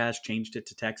mid-podcast changed it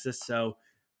to Texas. So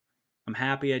I'm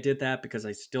happy I did that because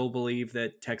I still believe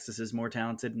that Texas is more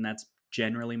talented, and that's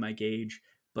generally my gauge.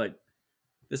 But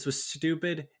this was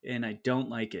stupid, and I don't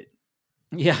like it.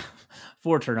 Yeah,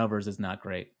 4 turnovers is not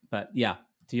great. But yeah,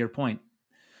 to your point.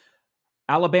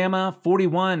 Alabama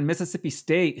 41, Mississippi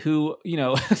State, who,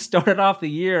 started off the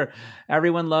year.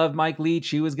 Everyone loved Mike Leach.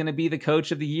 He was going to be the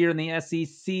coach of the year in the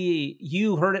SEC.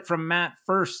 You heard it from Matt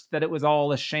first that it was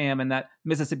all a sham and that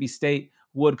Mississippi State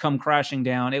would come crashing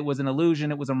down. It was an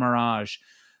illusion. It was a mirage.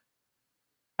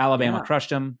 Alabama crushed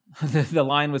them. The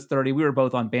line was 30. We were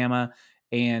both on Bama,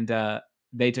 and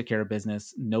they took care of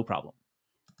business. No problem.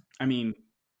 I mean,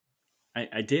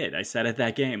 I did. I said it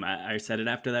that game. I said it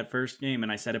after that first game,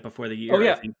 and I said it before the year. Oh,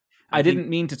 yeah. I didn't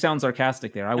mean to sound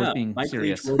sarcastic there. I was being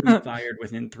serious. Mike Leach will be fired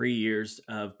within 3 years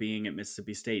of being at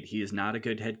Mississippi State. He is not a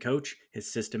good head coach. His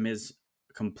system is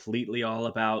completely all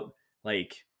about, a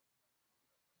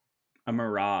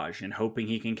mirage and hoping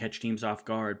he can catch teams off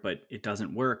guard, but it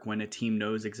doesn't work when a team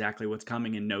knows exactly what's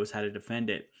coming and knows how to defend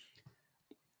it.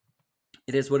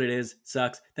 It is what it is.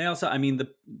 Sucks. They also,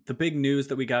 the big news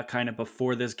that we got kind of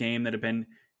before this game that had been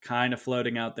kind of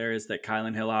floating out there is that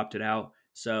Kylan Hill opted out.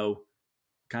 So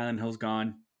Kylan Hill's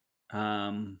gone.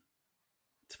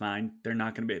 It's fine. They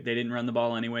didn't run the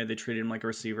ball anyway. They treated him like a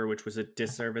receiver, which was a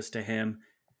disservice to him.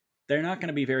 They're not going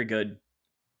to be very good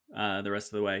the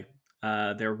rest of the way.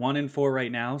 They're 1-4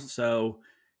 right now. So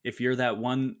if you're that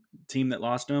one team that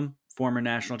lost to them, former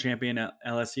national champion at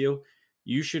LSU,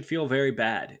 you should feel very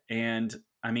bad. And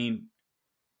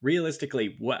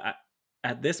realistically,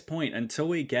 at this point, until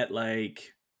we get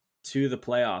to the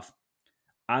playoff,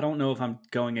 I don't know if I'm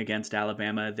going against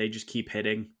Alabama. They just keep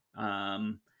hitting.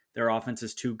 Their offense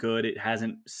is too good. It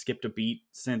hasn't skipped a beat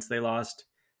since they lost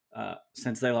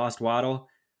Waddle.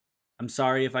 I'm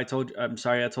sorry I told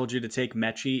you to take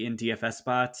Mechie in DFS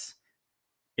spots.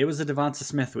 It was a Devonta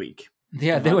Smith week.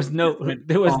 Yeah, there was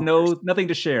nothing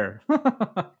to share.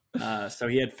 So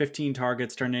he had 15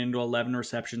 targets, turned into 11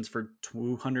 receptions for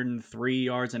 203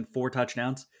 yards and 4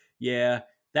 touchdowns. Yeah,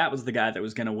 that was the guy that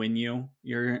was going to win you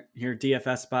your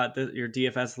DFS spot, your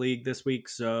DFS league this week.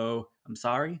 So I'm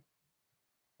sorry.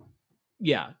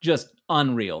 Yeah, just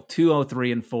unreal.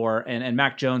 203-4, and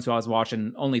Mac Jones, who I was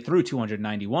watching, only threw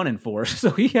 291-4. So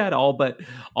he had all but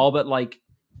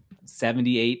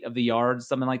 78 of the yards,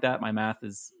 something like that. My math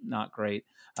is not great.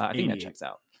 I think that checks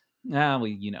out. I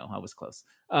was close.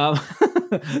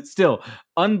 Still,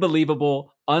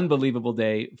 unbelievable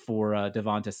day for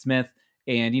Devonta Smith.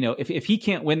 And, if he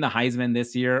can't win the Heisman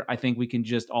this year, I think we can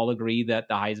just all agree that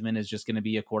the Heisman is just going to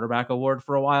be a quarterback award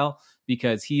for a while,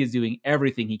 because he is doing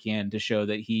everything he can to show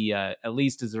that he at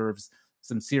least deserves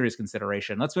some serious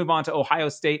consideration. Let's move on to Ohio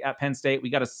State at Penn State. We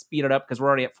got to speed it up because we're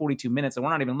already at 42 minutes and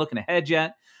we're not even looking ahead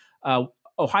yet.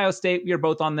 Ohio State, we are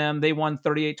both on them. They won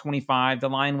 38-25. The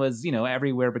line was,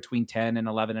 everywhere between 10 and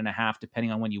 11.5,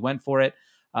 depending on when you went for it.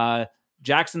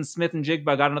 Jackson Smith and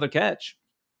Jigba got another catch.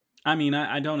 I mean,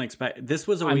 I don't expect, this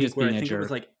was a week where I think it was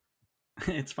like,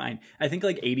 it's fine. I think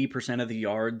like 80% of the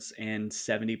yards and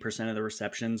 70% of the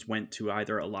receptions went to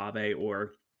either Olave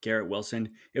or Garrett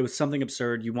Wilson. It was something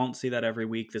absurd. You won't see that every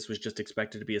week. This was just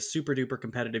expected to be a super duper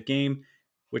competitive game,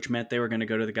 which meant they were going to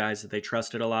go to the guys that they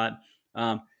trusted a lot.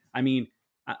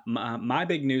 My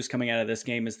big news coming out of this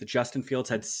game is that Justin Fields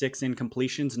had 6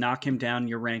 incompletions. Knock him down in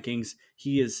your rankings.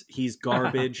 He's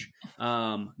garbage.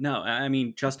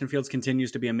 Justin Fields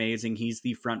continues to be amazing. He's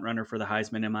the front runner for the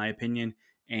Heisman, in my opinion.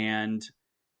 And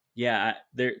yeah,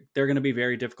 they're going to be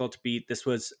very difficult to beat. This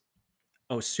was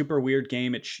a super weird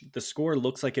game. The score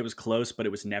looks like it was close, but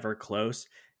it was never close.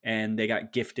 And they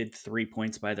got gifted 3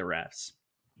 points by the refs.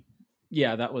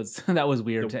 Yeah, that was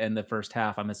weird to end the first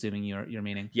half. I'm assuming you're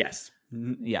meaning. Yes.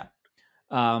 Yeah.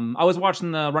 I was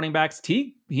watching the running backs.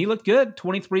 Teague, he looked good.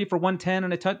 23 for 110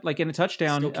 and a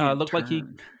touchdown. Looked like he.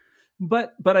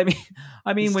 But I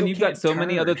mean, when you've got so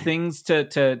many other things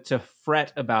to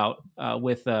fret about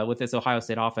with this Ohio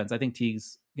State offense, I think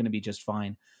Teague's going to be just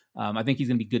fine. I think he's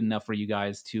going to be good enough for you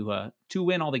guys to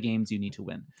win all the games you need to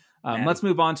win. Let's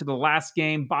move on to the last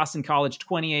game. Boston College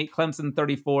 28, Clemson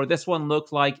 34. This one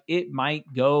looked like it might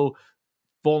go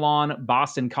full on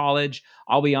Boston College.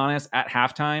 I'll be honest, at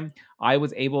halftime, I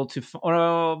was able to,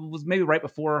 was maybe right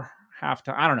before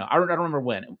halftime. I don't know. I don't remember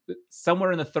when.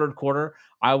 Somewhere in the third quarter,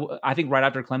 I think right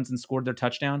after Clemson scored their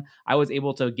touchdown, I was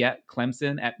able to get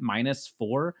Clemson at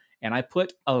 -4, and I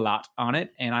put a lot on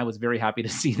it, and I was very happy to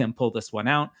see them pull this one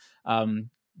out.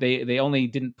 They only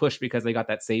didn't push because they got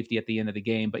that safety at the end of the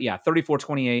game. But yeah,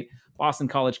 34-28, Boston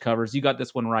College covers. You got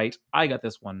this one right. I got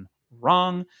this one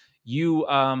wrong. You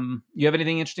have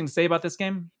anything interesting to say about this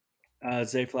game?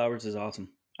 Zay Flowers is awesome.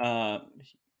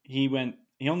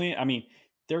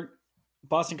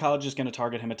 Boston College is going to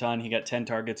target him a ton. He got 10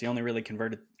 targets. He only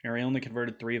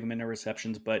converted 3 of them into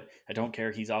receptions, but I don't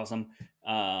care. He's awesome.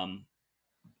 The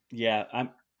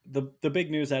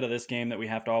big news out of this game that we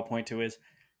have to all point to is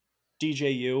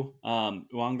DJU,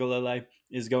 Uiagalelei,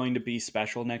 is going to be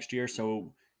special next year.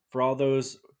 So for all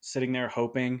those sitting there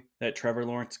hoping that Trevor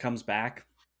Lawrence comes back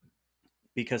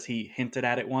because he hinted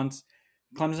at it once,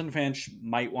 Clemson fans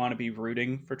might want to be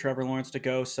rooting for Trevor Lawrence to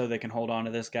go so they can hold on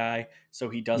to this guy so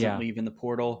he doesn't leave in the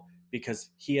portal,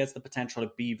 because he has the potential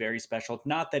to be very special.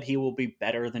 Not that he will be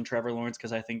better than Trevor Lawrence,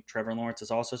 because I think Trevor Lawrence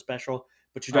is also special,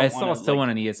 but you don't. I saw someone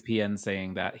on ESPN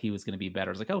saying that he was going to be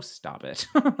better. I was like, oh, stop it.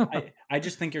 I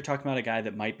just think you're talking about a guy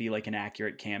that might be like an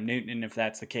accurate Cam Newton, and if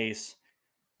that's the case,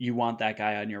 you want that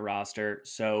guy on your roster.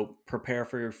 So prepare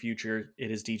for your future.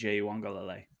 It is DJ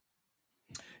Uiagalelei.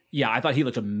 Yeah, I thought he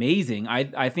looked amazing.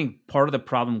 I think part of the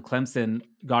problem Clemson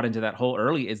got into that hole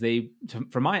early is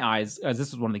from my eyes, as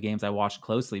this was one of the games I watched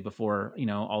closely before,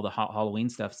 all the Halloween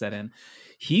stuff set in,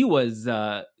 he was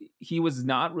not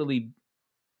really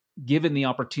given the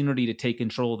opportunity to take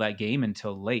control of that game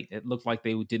until late. It looked like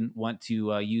they didn't want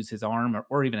to use his arm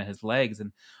or even his legs.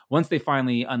 And once they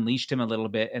finally unleashed him a little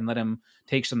bit and let him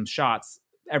take some shots,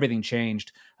 everything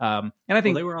changed. And I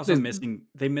think they were also missing.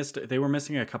 They were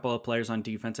missing a couple of players on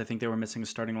defense. I think they were missing a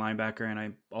starting linebacker, and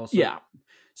I also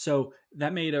So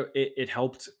that made it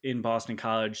helped in Boston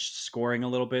College scoring a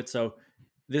little bit. So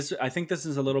I think this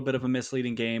is a little bit of a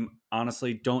misleading game.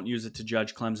 Honestly, don't use it to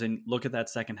judge Clemson. Look at that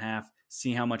second half,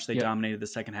 see how much they dominated the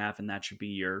second half, and that should be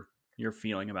your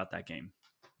feeling about that game.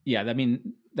 Yeah, I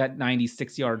mean, that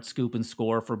 96-yard scoop and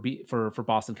score for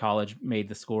Boston College made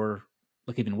the score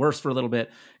look even worse for a little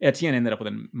bit. Etienne ended up with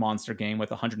a monster game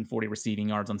with 140 receiving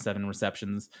yards on 7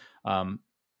 receptions.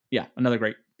 Another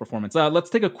great performance. Let's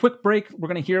take a quick break. We're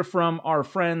going to hear from our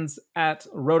friends at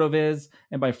RotoViz,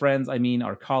 and by friends, I mean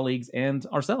our colleagues and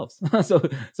ourselves.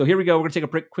 So here we go. We're going to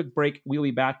take a quick break. We'll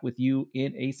be back with you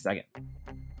in a second.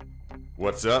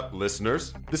 What's up,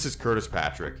 listeners? This is Curtis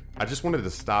Patrick. I just wanted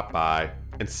to stop by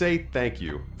and say thank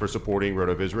you for supporting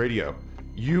RotoViz Radio.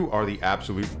 You are the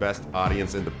absolute best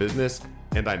audience in the business,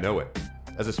 and I know it.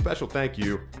 As a special thank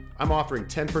you, I'm offering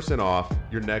 10% off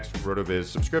your next RotoViz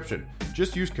subscription.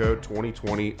 Just use code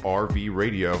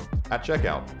 2020RVRadio at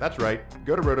checkout. That's right.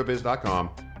 Go to rotoviz.com,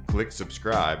 click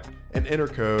subscribe, and enter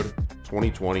code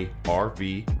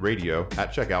 2020RVRadio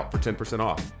at checkout for 10%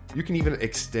 off. You can even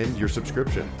extend your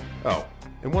subscription. Oh,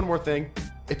 and one more thing.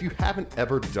 If you haven't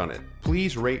ever done it,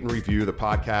 please rate and review the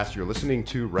podcast you're listening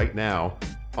to right now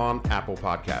on Apple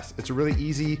Podcasts. It's really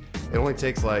easy. It only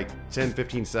takes like 10,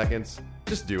 15 seconds.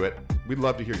 Just do it. We'd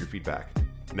love to hear your feedback.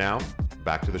 Now,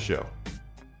 back to the show.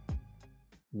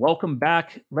 Welcome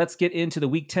back. Let's get into the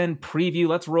Week 10 preview.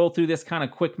 Let's roll through this kind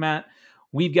of quick, Matt.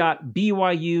 We've got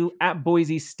BYU at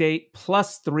Boise State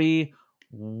 +3.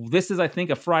 This is, I think,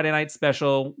 a Friday night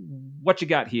special. What you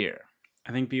got here?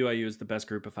 I think BYU is the best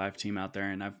Group of 5 team out there,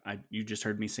 and you just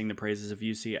heard me sing the praises of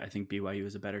UC. I think BYU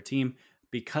is a better team.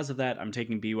 Because of that, I'm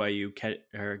taking BYU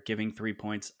giving 3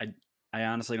 points. I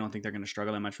honestly don't think they're going to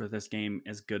struggle that much with this game,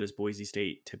 as good as Boise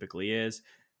State typically is.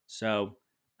 So,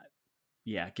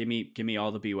 yeah, give me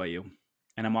all the BYU.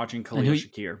 And I'm watching Khalil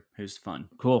Shakir, who's fun.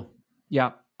 Cool.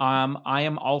 Yeah. I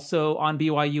am also on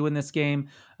BYU in this game.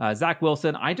 Zach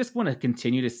Wilson, I just want to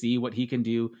continue to see what he can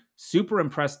do. Super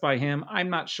impressed by him.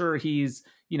 I'm not sure he's,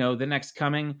 the next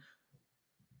coming,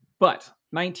 but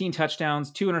 19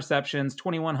 touchdowns, 2 interceptions,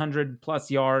 2,100 plus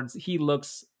yards. He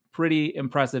looks pretty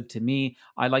impressive to me.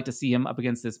 I'd like to see him up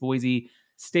against this Boise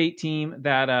State team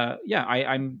that,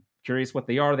 I'm curious what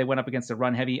they are. They went up against a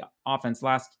run-heavy offense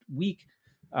last week.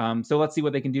 So let's see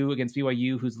what they can do against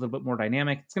BYU, who's a little bit more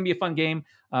dynamic. It's going to be a fun game.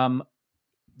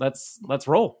 Let's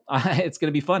roll. It's going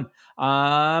to be fun.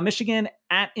 Michigan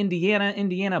at Indiana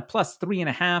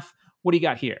 +3.5. What do you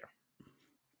got here?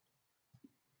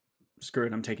 Screw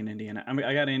it. I'm taking Indiana.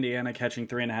 I got Indiana catching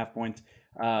 3.5 points.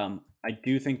 I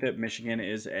do think that Michigan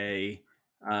is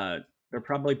they're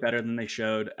probably better than they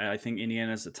showed. I think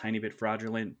Indiana's a tiny bit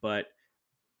fraudulent, but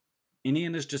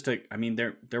Indiana's just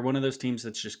they're one of those teams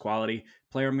that's just quality.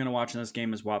 Player I'm going to watch in this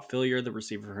game is Whop Phillier, the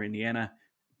receiver for Indiana.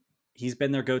 He's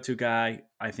been their go-to guy.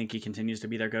 I think he continues to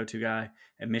be their go-to guy.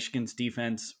 And Michigan's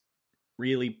defense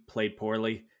really played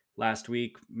poorly last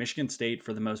week. Michigan State,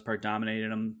 for the most part, dominated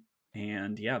them.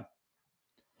 And yeah.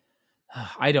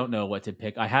 I don't know what to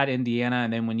pick. I had Indiana,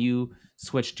 and then when you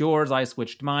switched yours, I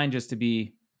switched mine just to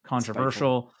be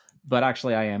controversial. Spiteful. But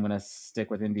actually, I am going to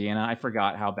stick with Indiana. I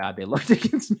forgot how bad they looked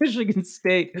against Michigan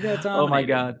State. Oh, my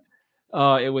God.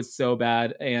 It was so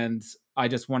bad. And I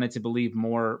just wanted to believe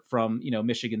more from,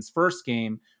 Michigan's first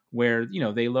game where,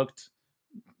 they looked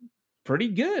pretty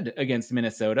good against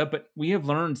Minnesota. But we have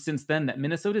learned since then that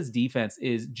Minnesota's defense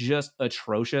is just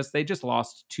atrocious. They just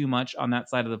lost too much on that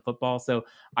side of the football. So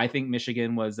I think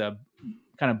Michigan was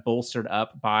kind of bolstered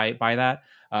up by that.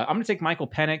 I'm going to take Michael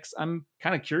Penix. I'm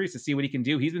kind of curious to see what he can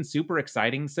do. He's been super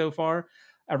exciting so far.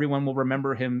 Everyone will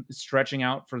remember him stretching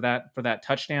out for that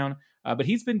touchdown. But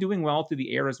he's been doing well through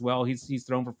the air as well. He's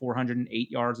thrown for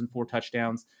 408 yards and 4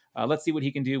 touchdowns. Let's see what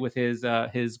he can do with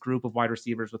his group of wide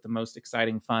receivers with the most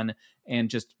exciting, fun, and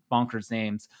just bonkers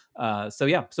names. So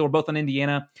we're both on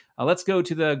Indiana. Let's go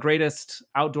to the greatest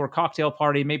outdoor cocktail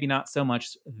party. Maybe not so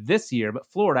much this year, but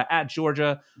Florida at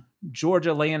Georgia.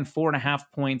 Georgia laying 4.5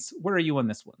 points. Where are you on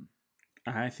this one?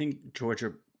 I think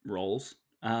Georgia rolls.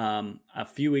 A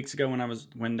few weeks ago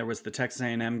when there was the Texas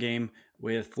A&M game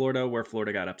with Florida, where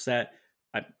Florida got upset,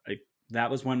 that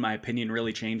was when my opinion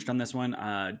really changed on this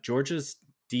one. Georgia's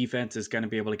defense is going to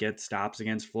be able to get stops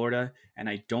against Florida, and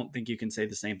I don't think you can say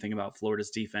the same thing about Florida's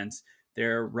defense.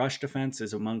 Their rush defense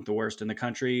is among the worst in the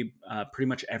country. Pretty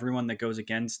much everyone that goes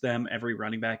against them, every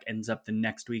running back, ends up the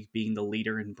next week being the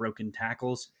leader in broken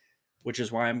tackles, which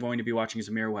is why I'm going to be watching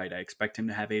Zamir White. I expect him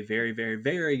to have a very, very,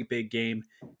 very big game,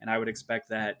 and I would expect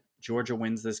that Georgia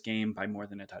wins this game by more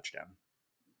than a touchdown.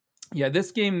 Yeah,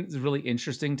 this game is really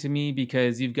interesting to me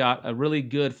because you've got a really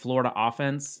good Florida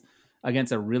offense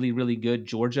against a really, really good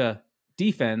Georgia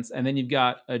defense, and then you've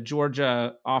got a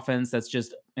Georgia offense that's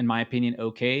just, in my opinion,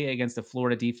 okay against a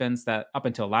Florida defense that up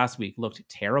until last week looked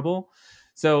terrible.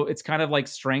 So it's kind of like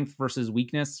strength versus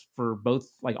weakness for both,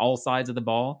 like all sides of the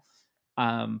ball.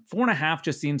 4.5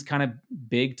 just seems kind of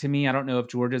big to me. I don't know if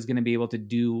Georgia is going to be able to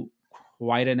do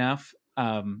quite enough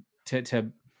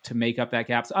to make up that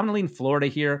gap. So I'm going to lean Florida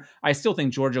here. I still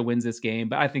think Georgia wins this game,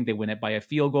 but I think they win it by a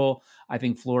field goal. I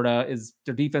think Florida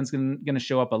their defense going to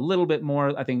show up a little bit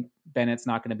more. I think Bennett's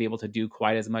not going to be able to do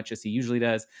quite as much as he usually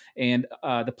does. And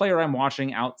the player I'm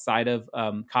watching outside of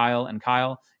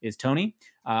Kyle is Tony.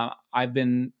 I've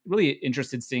been really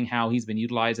interested seeing how he's been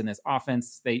utilized in this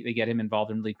offense. They get him involved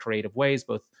in really creative ways,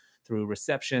 both through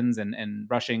receptions and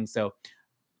rushing. So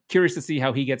curious to see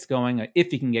how he gets going,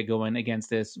 if he can get going against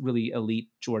this really elite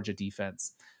Georgia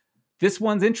defense. This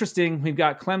one's interesting. We've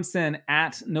got Clemson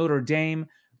at Notre Dame.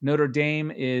 Notre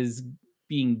Dame is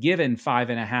being given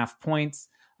 5.5 points.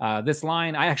 This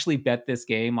line, I actually bet this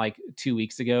game like 2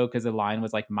 weeks ago because the line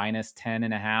was like minus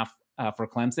 10.5 for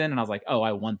Clemson. And I was like, oh,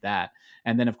 I want that.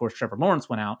 And then, of course, Trevor Lawrence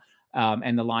went out.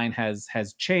 and the line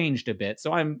has changed a bit.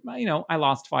 So I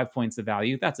lost 5 points of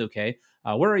value. That's okay.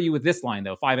 Where are you with this line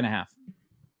though? 5.5.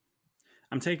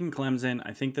 I'm taking Clemson.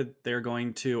 I think that they're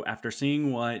going to, after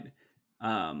seeing what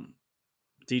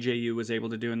DJU was able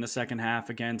to do in the second half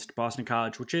against Boston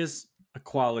College, which is a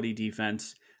quality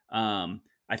defense,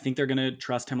 I think they're going to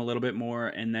trust him a little bit more.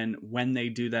 And then when they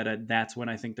do that, that's when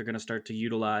I think they're going to start to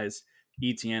utilize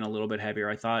ETN a little bit heavier.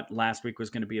 I thought last week was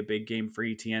going to be a big game for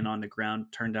ETN on the ground.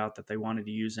 Turned out that they wanted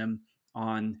to use him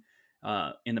on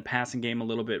in the passing game a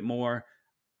little bit more.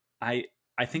 I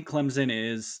think Clemson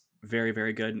is very,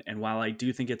 very good. And while I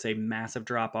do think it's a massive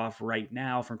drop off right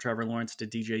now from Trevor Lawrence to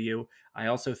DJU, I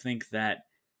also think that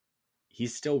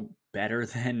he's still better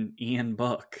than Ian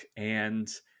Book. And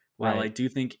while I do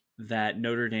think that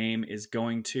Notre Dame is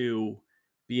going to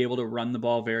be able to run the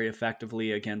ball very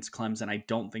effectively against Clemson, I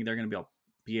don't think they're going to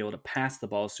be able to pass the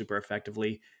ball super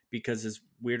effectively, because as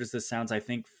weird as this sounds, I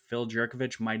think Phil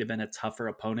Jurkovich might have been a tougher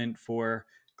opponent for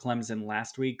Clemson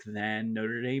last week than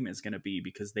Notre Dame is going to be,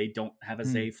 because they don't have a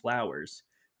Zay Flowers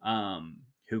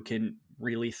who can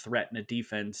really threaten a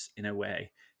defense in a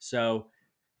way. So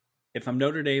if I'm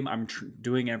Notre Dame, I'm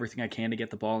doing everything I can to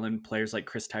get the ball in players like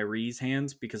Chris Tyree's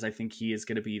hands, because I think he is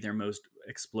going to be their most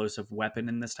explosive weapon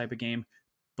in this type of game.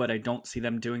 But I don't see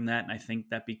them doing that. And I think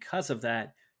that because of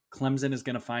that, Clemson is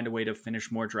going to find a way to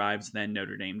finish more drives than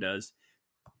Notre Dame does.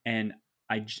 And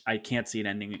I can't see it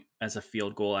ending as a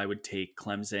field goal. I would take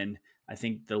Clemson. I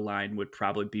think the line would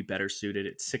probably be better suited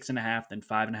at 6.5 than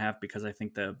 5.5, because I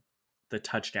think the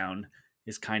touchdown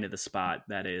is kind of the spot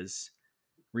that is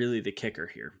really the kicker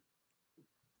here.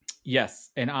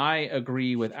 Yes, and I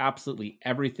agree with absolutely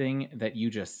everything that you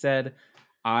just said.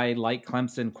 I like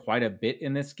Clemson quite a bit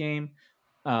in this game.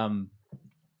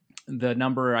 The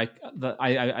number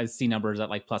I see numbers at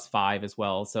like +5 as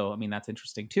well, so I mean that's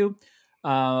interesting too.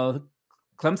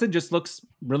 Clemson just looks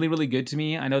really, really good to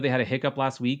me. I know they had a hiccup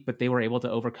last week, but they were able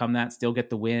to overcome that, still get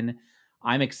the win.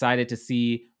 I'm excited to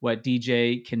see what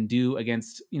DJ can do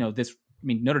against this. I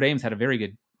mean, Notre Dame's had a very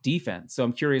good defense, so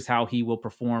I'm curious how he will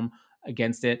perform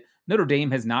against it. Notre Dame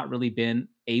has not really been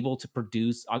able to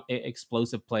produce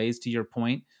explosive plays, to your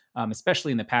point,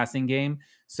 especially in the passing game.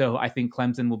 So I think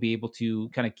Clemson will be able to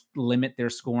kind of limit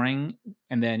their scoring.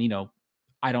 And then,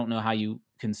 I don't know how you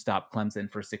can stop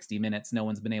Clemson for 60 minutes. No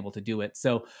one's been able to do it.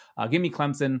 So give me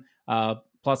Clemson +5,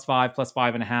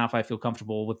 +5.5. I feel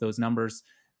comfortable with those numbers.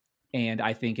 And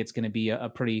I think it's going to be a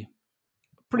pretty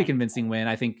convincing win.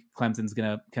 I think Clemson's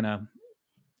going to kind of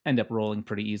end up rolling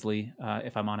pretty easily,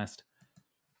 if I'm honest.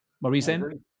 What were you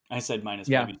saying? I said -5.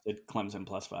 Yeah. You said Clemson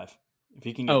 +5. If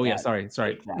you can get sorry.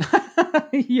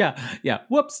 Yeah.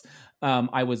 Whoops.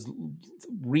 I was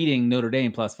reading Notre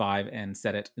Dame +5 and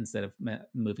said it instead of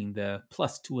moving the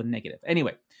plus to a negative.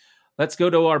 Anyway, let's go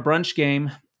to our brunch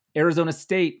game. Arizona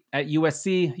State at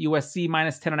USC. USC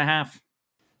 -10.5.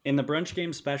 In the brunch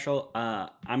game special,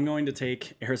 I'm going to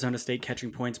take Arizona State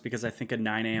catching points, because I think a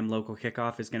 9 a.m. local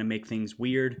kickoff is going to make things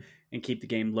weird and keep the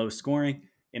game low scoring.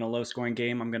 In a low scoring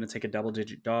game, I'm going to take a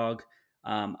double-digit dog.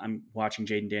 I'm watching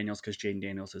Jaden Daniels because Jaden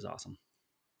Daniels is awesome.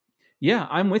 Yeah,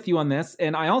 I'm with you on this.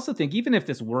 And I also think even if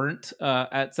this weren't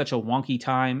at such a wonky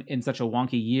time in such a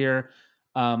wonky year,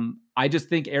 I just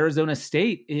think Arizona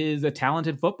State is a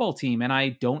talented football team, and I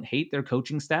don't hate their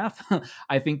coaching staff.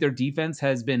 I think their defense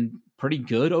has been pretty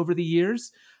good over the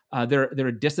years. They're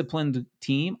a disciplined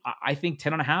team. I think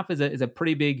 10.5 is a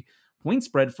pretty big point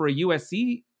spread for a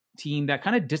USC team that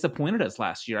kind of disappointed us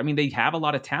last year. I mean, they have a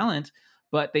lot of talent,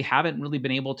 but they haven't really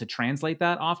been able to translate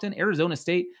that often. Arizona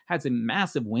State had some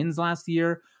massive wins last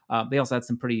year. They also had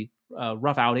some pretty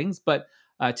rough outings, but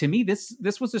to me,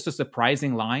 this was just a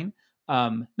surprising line.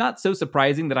 Not so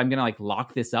surprising that I'm going to like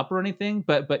lock this up or anything,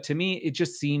 but to me, it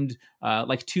just seemed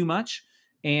like too much.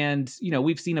 And,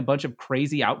 we've seen a bunch of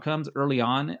crazy outcomes early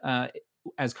on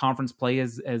as conference play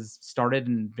has started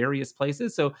in various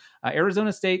places. So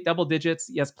Arizona State, double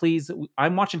digits. Yes, please.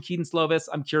 I'm watching Keaton Slovis.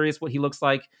 I'm curious what he looks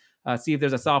like. See if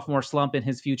there's a sophomore slump in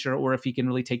his future, or if he can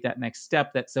really take that next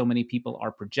step that so many people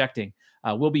are projecting.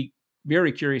 We'll be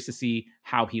very curious to see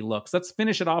how he looks. Let's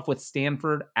finish it off with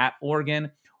Stanford at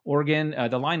Oregon. Oregon,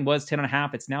 the line was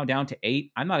 10.5. It's now down to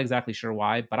 8. I'm not exactly sure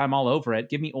why, but I'm all over it.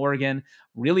 Give me Oregon.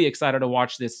 Really excited to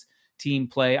watch this team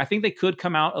play. I think they could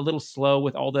come out a little slow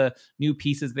with all the new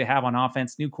pieces they have on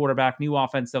offense, new quarterback, new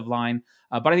offensive line.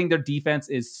 But I think their defense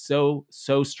is so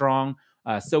strong,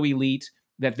 so elite,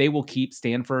 that they will keep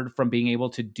Stanford from being able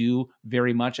to do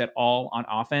very much at all on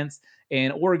offense.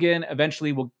 And Oregon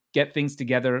eventually will get things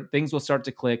together. Things will start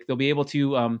to click. They'll be able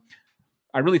to,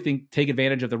 I really think, take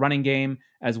advantage of the running game,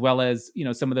 as well as,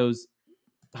 some of those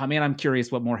I'm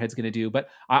curious what Moorhead's going to do, but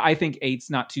I think 8's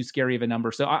not too scary of a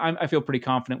number. So I feel pretty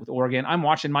confident with Oregon. I'm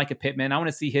watching Micah Pittman. I want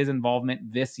to see his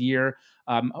involvement this year.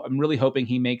 I'm really hoping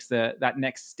he makes that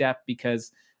next step,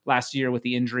 because last year with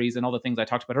the injuries and all the things I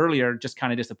talked about earlier, just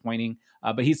kind of disappointing.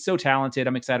 But he's so talented.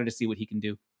 I'm excited to see what he can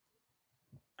do.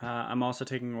 I'm also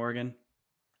taking Oregon.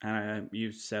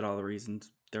 You said all the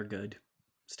reasons. They're good.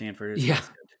 Stanford is good.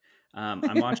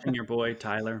 I'm watching your boy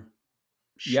Tyler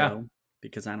Show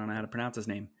because I don't know how to pronounce his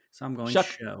name. So I'm going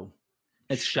Show.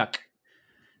 It's Shuck.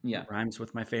 Yeah. It rhymes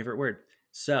with my favorite word.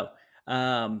 So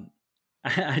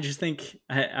I just think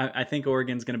I think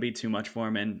Oregon's going to be too much for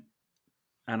him, and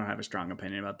I don't have a strong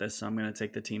opinion about this. So I'm going to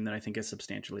take the team that I think is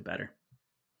substantially better.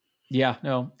 Yeah,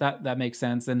 no, that makes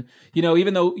sense. And,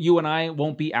 even though you and I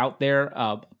won't be out there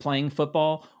playing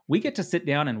football, we get to sit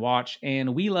down and watch,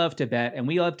 and we love to bet, and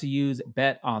we love to use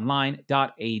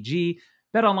betonline.ag.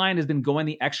 BetOnline has been going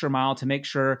the extra mile to make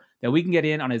sure that we can get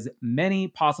in on as many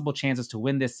possible chances to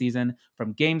win this season,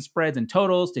 from game spreads and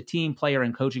totals to team, player,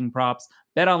 and coaching props.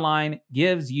 BetOnline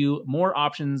gives you more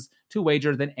options to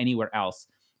wager than anywhere else.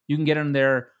 You can get in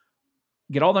there,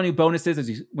 get all the new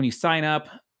bonuses when you sign up.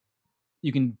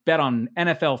 You can bet on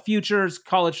NFL futures,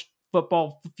 college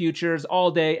football futures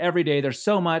all day, every day. There's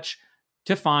so much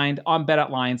to find on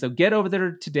BetOnline. So get over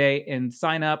there today and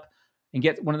sign up and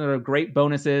get one of their great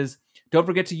bonuses. Don't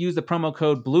forget to use the promo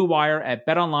code BlueWire at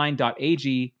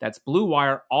betonline.ag. That's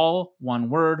BlueWire, all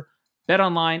one word.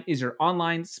 BetOnline is your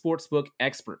online sportsbook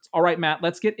experts. All right, Matt,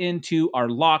 let's get into our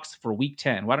locks for Week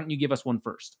 10. Why don't you give us one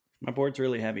first? My board's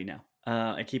really heavy now.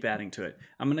 I keep adding to it.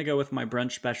 I'm going to go with my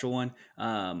brunch special one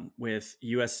with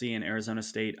USC and Arizona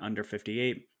State under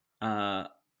 58. I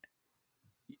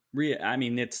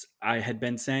had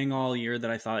been saying all year that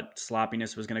I thought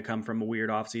sloppiness was going to come from a weird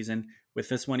offseason. With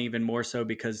this one, even more so,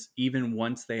 because even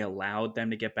once they allowed them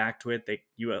to get back to it,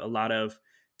 a lot of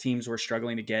teams were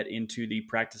struggling to get into the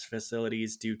practice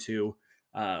facilities due to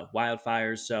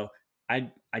wildfires. So I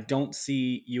don't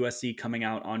see USC coming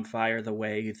out on fire the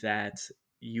way that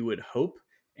you would hope.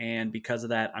 And because of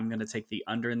that, I'm going to take the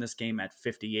under in this game at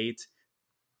 58.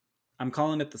 I'm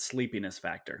calling it the sleepiness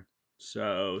factor.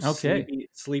 So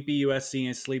sleepy USC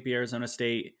and sleepy Arizona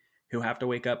State, who have to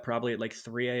wake up probably at like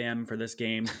 3 a.m. for this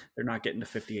game, they're not getting to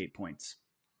 58 points.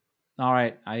 All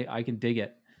right. I can dig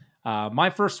it. My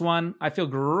first one, I feel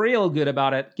real good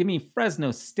about it. Give me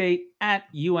Fresno State at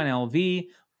UNLV.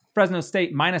 Fresno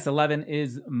State minus 11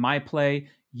 is my play.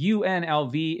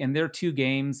 UNLV in their 2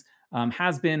 games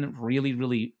has been really,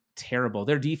 really terrible.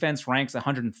 Their defense ranks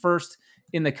 101st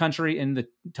in the country in the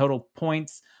total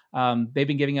points. They've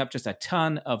been giving up just a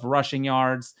ton of rushing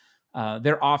yards.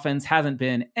 Their offense hasn't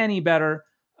been any better.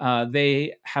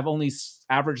 They have only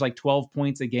averaged like 12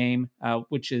 points a game,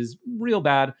 which is real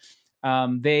bad.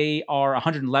 They are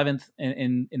 111th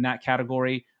in that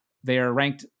category. They are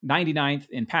ranked 99th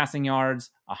in passing yards,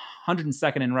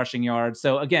 102nd in rushing yards.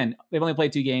 So again, they've only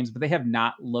played 2 games, but they have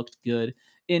not looked good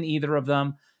in either of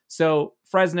them. So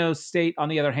Fresno State, on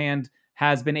the other hand,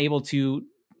 has been able to,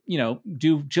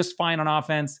 do just fine on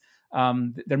offense.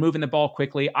 They're moving the ball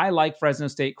quickly. I like Fresno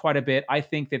State quite a bit. I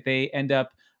think that they end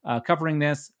up covering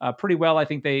this pretty well. I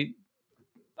think they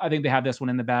have this one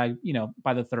in the bag,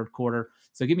 by the third quarter.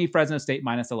 So give me Fresno State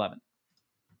minus 11.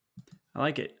 I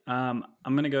like it. I'm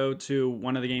going to go to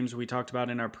one of the games we talked about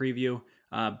in our preview,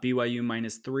 BYU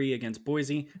minus 3 against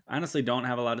Boise. I honestly don't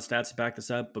have a lot of stats to back this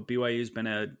up, but BYU's been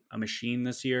a machine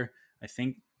this year. I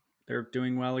think they're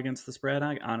doing well against the spread.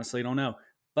 I honestly don't know.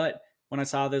 But when I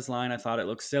saw this line, I thought it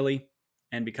looked silly.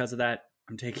 And because of that,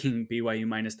 I'm taking BYU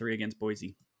minus 3 against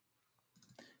Boise.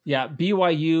 Yeah,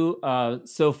 BYU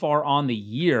so far on the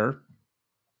year,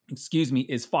 is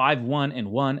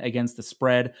 5-1-1 against the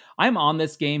spread. I'm on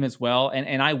this game as well,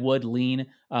 and I would lean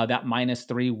that minus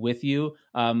 3 with you.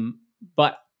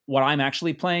 But what I'm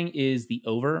actually playing is the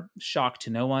over. Shock to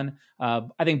no one.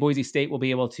 I think Boise State will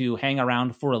be able to hang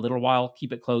around for a little while,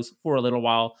 keep it close for a little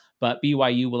while, but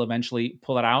BYU will eventually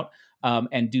pull it out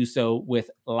and do so with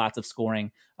lots of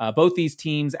scoring. Both these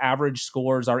teams' average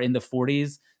scores are in the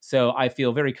 40s, so I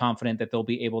feel very confident that they'll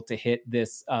be able to hit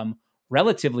this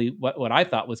relatively what I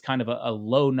thought was kind of a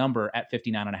low number at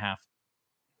 59.5. I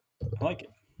like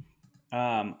it.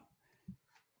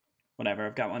 Whatever.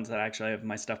 I've got ones that I actually have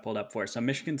my stuff pulled up for. So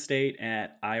Michigan State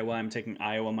at Iowa. I'm taking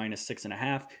Iowa minus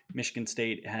 6.5. Michigan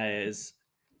State has,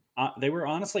 they were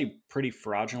honestly pretty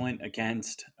fraudulent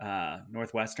against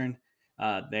Northwestern.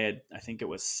 They had, I think it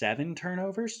was 7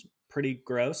 turnovers, pretty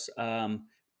gross. And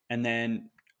then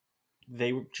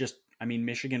they just,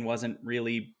 Michigan wasn't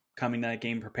really coming to that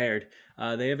game prepared.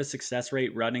 They have a success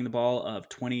rate running the ball of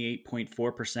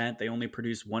 28.4%. They only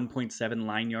produce 1.7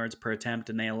 line yards per attempt,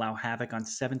 and they allow havoc on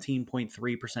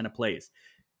 17.3% of plays.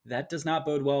 That does not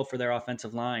bode well for their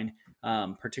offensive line,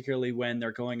 particularly when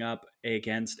they're going up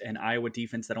against an Iowa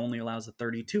defense that only allows a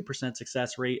 32%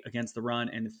 success rate against the run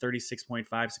and a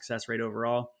 36.5% success rate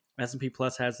overall. S&P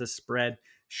Plus has this spread,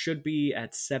 should be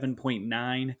at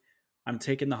 7.9. I'm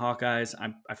taking the Hawkeyes.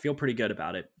 I feel pretty good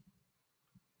about it.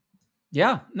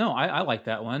 Yeah, no, I like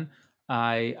that one.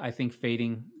 I think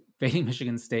fading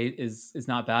Michigan State is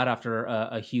not bad after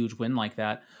a huge win like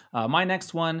that. My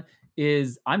next one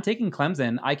is I'm taking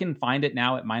Clemson. I can find it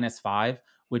now at -5,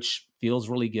 which feels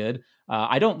really good.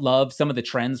 I don't love some of the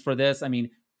trends for this. I mean,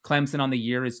 Clemson on the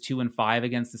year is 2-5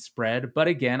 against the spread. But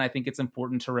again, I think it's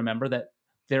important to remember that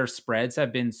their spreads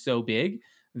have been so big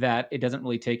that it doesn't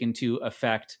really take into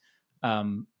effect,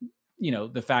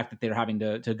 the fact that they're having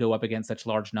to go up against such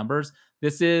large numbers.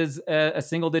 This is a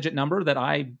single digit number that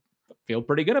I feel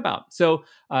pretty good about. So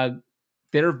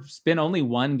there's been only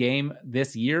one game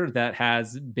this year that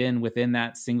has been within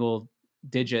that single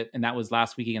digit, and that was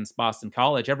last week against Boston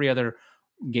College. Every other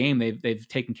game they've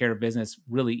taken care of business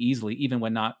really easily, even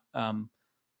when not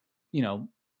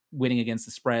winning against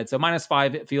the spread. So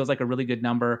 -5, it feels like a really good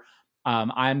number.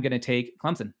 I'm going to take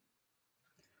Clemson.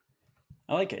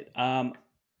 I like it. I'm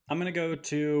going to go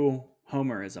to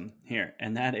homerism here,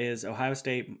 and that is Ohio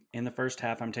State in the first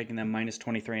half. I'm taking them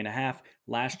 -23.5.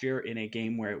 Last year in a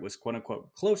game where it was quote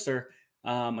unquote closer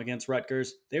against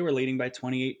Rutgers, they were leading by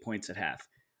 28 points at half.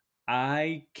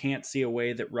 I can't see a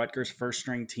way that Rutgers' first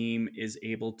string team is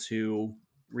able to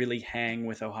really hang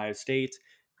with Ohio State.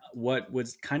 What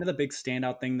was kind of the big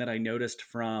standout thing that I noticed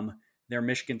from their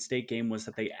Michigan State game was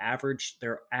that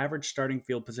their average starting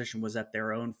field position was at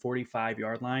their own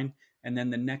 45-yard line. And then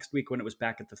the next week when it was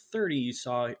back at the 30, you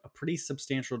saw a pretty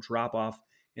substantial drop-off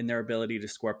in their ability to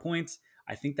score points.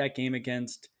 I think that game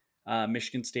against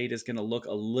Michigan State is going to look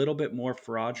a little bit more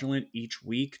fraudulent each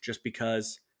week just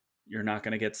because you're not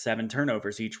going to get 7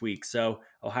 turnovers each week. So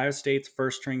Ohio State's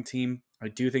first-string team, I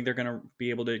do think they're going to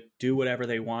be able to do whatever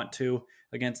they want to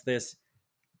against this.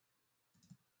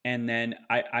 And then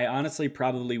I honestly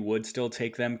probably would still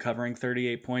take them covering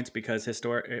 38 points because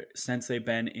since they've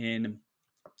been in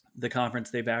the conference,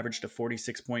 they've averaged a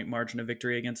 46-point margin of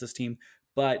victory against this team.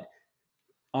 But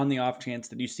on the off chance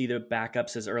that you see the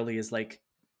backups as early as like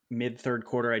mid-third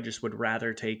quarter, I just would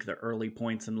rather take the early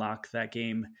points and lock that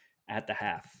game at the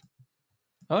half.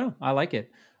 Oh, I like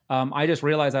it. I just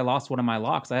realized I lost one of my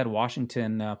locks. I had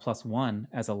Washington +1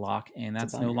 as a lock, and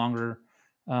that's no longer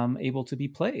able to be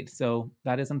played. So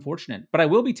that is unfortunate. But I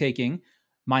will be taking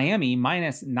Miami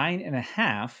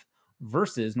 -9.5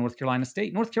 versus North Carolina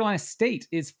State. North Carolina State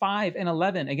is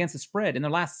 5-11 against the spread in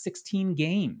their last 16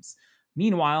 games.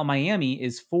 Meanwhile, Miami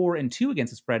is 4-2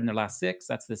 against the spread in their last 6.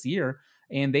 That's this year.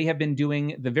 And they have been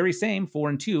doing the very same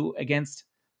 4-2 against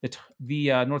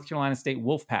the North Carolina State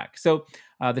Wolfpack. So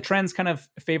the trends kind of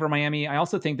favor Miami. I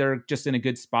also think they're just in a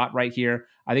good spot right here.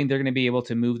 I think they're going to be able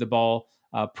to move the ball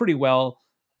pretty well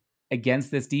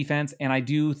against this defense. And I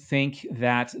do think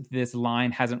that this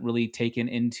line hasn't really taken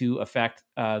into effect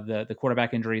the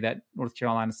quarterback injury that North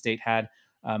Carolina State had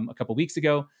a couple weeks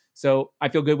ago. So I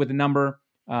feel good with the number.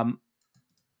 I'm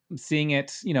seeing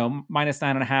it,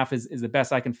 -9.5 is the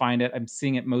best I can find it. I'm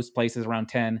seeing it most places around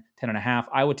 10.5.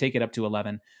 I would take it up to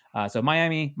 11. So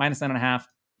Miami, -9.5.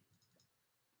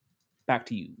 Back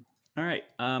to you. All right.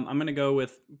 I'm going to go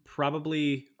with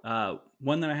probably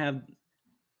one that I have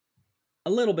a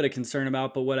little bit of concern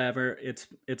about, but whatever. It's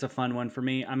a fun one for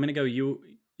me. I'm going to go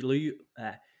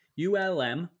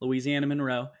ULM, Louisiana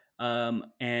Monroe,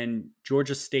 and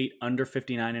Georgia State under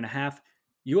 59.5.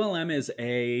 ULM is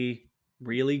a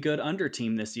really good under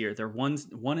team this year. They're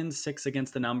 1-6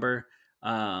 against the number.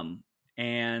 And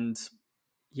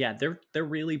yeah, they're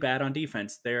really bad on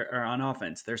defense. They're on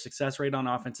offense. Their success rate on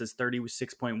offense is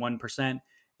 36.1%,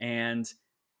 and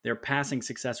their passing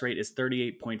success rate is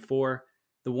 38.4%.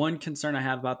 The one concern I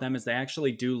have about them is they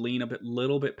actually do lean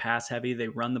little bit pass heavy. They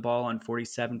run the ball on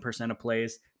 47% of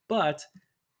plays, but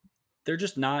they're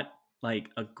just not like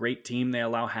a great team. They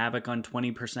allow havoc on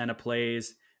 20% of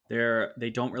plays. They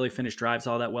don't really finish drives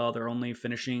all that well. They're only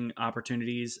finishing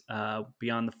opportunities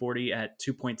beyond the 40 at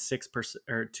 2.6%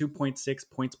 or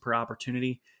 2.6 points per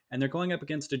opportunity. And they're going up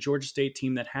against a Georgia State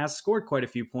team that has scored quite a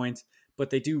few points, but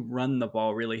they do run the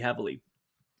ball really heavily.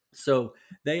 So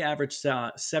they average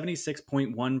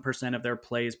 76.1% of their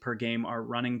plays per game are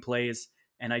running plays.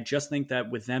 And I just think that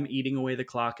with them eating away the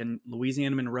clock and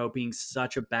Louisiana Monroe being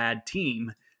such a bad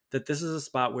team, that this is a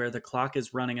spot where the clock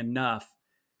is running enough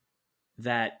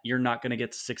that you're not going to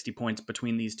get to 60 points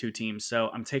between these two teams. So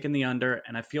I'm taking the under,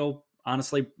 and I feel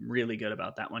honestly really good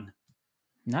about that one.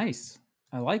 Nice.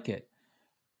 I like it.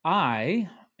 I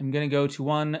am going to go to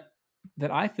one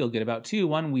that I feel good about too.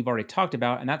 One we've already talked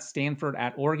about, and that's Stanford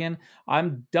at Oregon.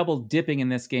 I'm double dipping in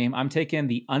this game. I'm taking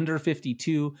the under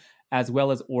 52 as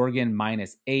well as Oregon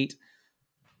 -8.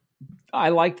 I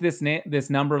liked this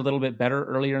number a little bit better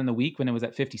earlier in the week when it was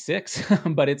at 56,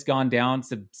 but it's gone down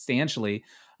substantially.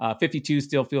 52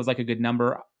 still feels like a good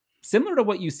number. Similar to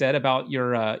what you said about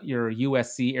your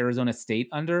USC Arizona State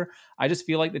under, I just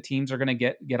feel like the teams are going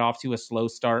to get off to a slow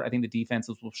start. I think the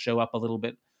defenses will show up a little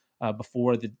bit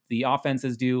before the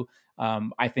offenses do.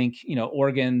 I think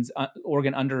Oregon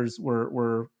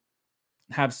unders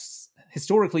have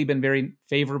historically been very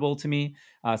favorable to me,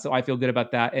 so I feel good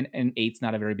about that. And 8's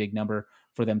not a very big number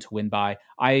for them to win by.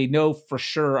 I know for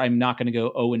sure I'm not going to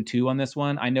go 0-2 on this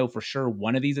one. I know for sure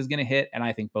one of these is going to hit, and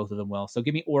I think both of them will. So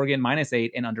give me Oregon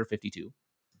 -8 and under 52.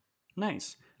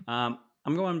 Nice. I'm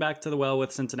going back to the well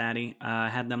with Cincinnati. I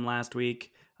had them last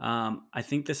week. I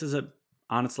think this is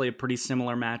honestly a pretty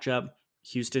similar matchup.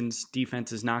 Houston's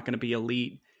defense is not going to be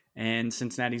elite, and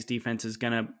Cincinnati's defense is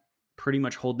going to pretty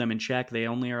much hold them in check. They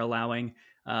only are allowing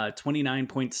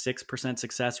 29.6%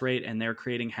 success rate, and they're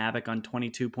creating havoc on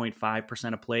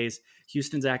 22.5% of plays.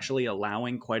 Houston's actually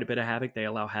allowing quite a bit of havoc. They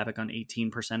allow havoc on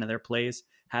 18% of their plays,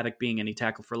 havoc being any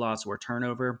tackle for loss or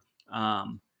turnover.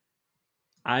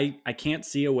 I can't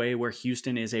see a way where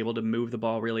Houston is able to move the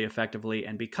ball really effectively,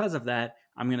 and because of that,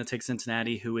 I'm going to take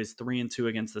Cincinnati, who is 3-2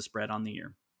 against the spread on the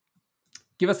year.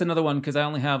 Give us another one, because I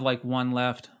only have like one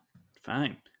left.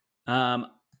 Fine.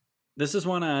 This is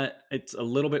one, it's a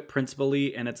little bit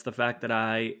principally, and it's the fact that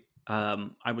I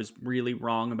was really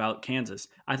wrong about Kansas.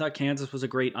 I thought Kansas was a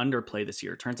great underplay this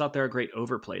year. Turns out they're a great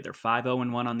overplay. They're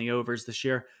 5-0-1 on the overs this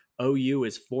year. OU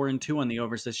is 4-2 on the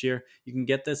overs this year. You can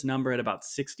get this number at about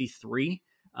 63.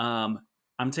 I'm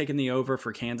taking the over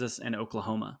for Kansas and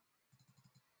Oklahoma.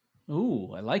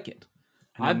 Ooh, I like it.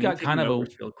 And I've got kind of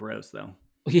feel gross though.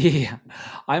 Yeah,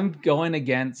 I'm going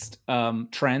against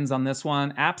trends on this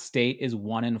one. App State is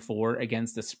 1-4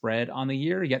 against the spread on the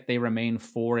year, yet they remain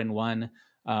 4-1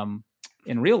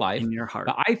 in real life. In your heart,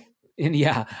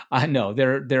 I know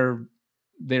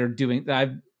they're doing.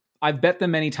 I've bet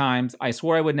them many times. I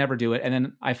swore I would never do it, and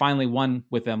then I finally won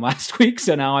with them last week.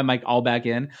 So now I'm like all back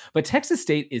in. But Texas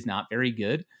State is not very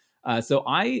good. So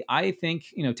I think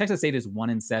Texas State is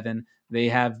 1-7. They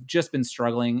have just been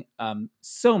struggling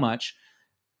so much.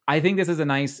 I think this is a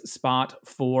nice spot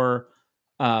for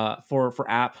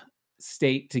App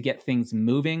State to get things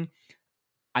moving.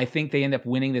 I think they end up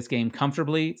winning this game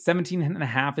comfortably.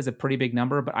 17.5 is a pretty big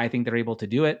number, but I think they're able to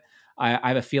do it. I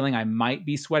have a feeling I might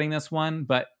be sweating this one,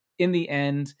 but in the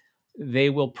end,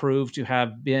 they will prove to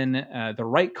have been the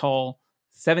right call.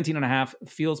 17.5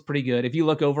 feels pretty good. If you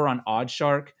look over on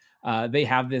OddsShark, they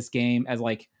have this game as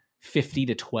like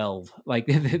 50-12. Like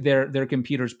their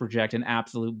computers project an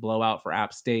absolute blowout for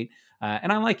App State,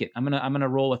 and I like it. I'm gonna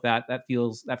roll with that. That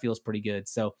feels pretty good.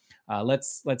 So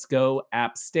let's go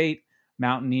App State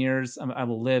Mountaineers. I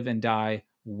will live and die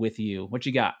with you. What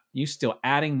you got? You still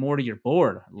adding more to your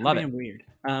board? Love it. Weird.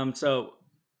 So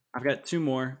I've got two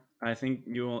more. I think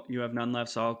you have none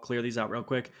left, so I'll clear these out real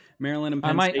quick. Maryland and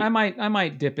Penn State. I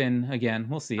might dip in again.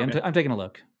 We'll see. Okay. I'm taking a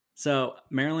look. So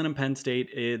Maryland and Penn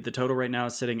State, the total right now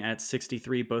is sitting at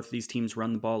 63. Both of these teams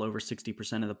run the ball over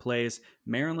 60% of the plays.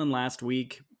 Maryland last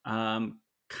week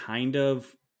kind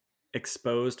of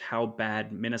exposed how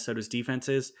bad Minnesota's defense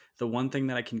is. The one thing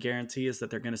that I can guarantee is that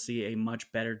they're going to see a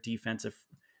much better defensive,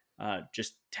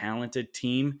 just talented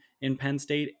team in Penn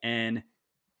State. And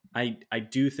I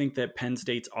do think that Penn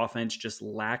State's offense just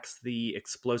lacks the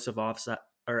explosive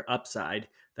upside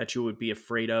that you would be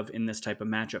afraid of in this type of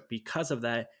matchup. Because of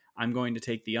that, I'm going to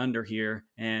take the under here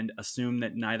and assume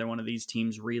that neither one of these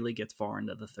teams really gets far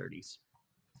into the 30s.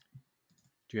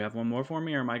 Do you have one more for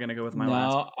me, or am I going to go with my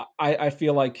last? No, I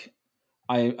feel like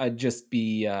I'd just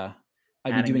be I'd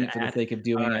be doing it for the sake of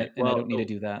doing it, and I don't need to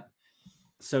do that.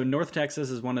 So North Texas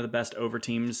is one of the best over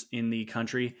teams in the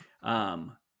country,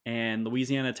 and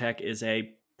Louisiana Tech is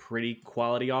a pretty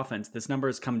quality offense. This number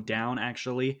has come down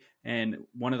actually, and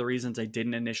one of the reasons I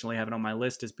didn't initially have it on my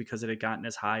list is because it had gotten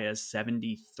as high as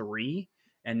 73,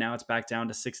 and now it's back down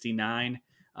to 69.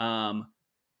 I'm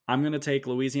going to take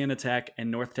Louisiana Tech and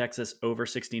North Texas over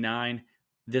 69.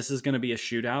 This is going to be a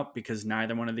shootout because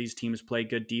neither one of these teams play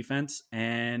good defense,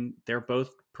 and they're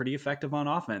both pretty effective on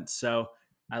offense. So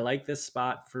I like this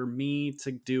spot for me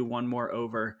to do one more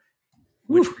over,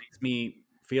 which makes me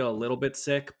feel a little bit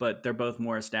sick, but they're both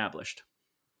more established.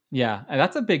 Yeah,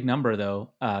 that's a big number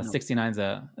though. 69's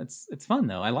it's fun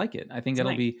though. I like it. I think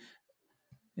it'll be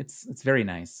it's very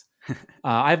nice.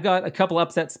 I've got a couple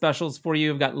upset specials for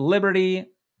you. I've got Liberty.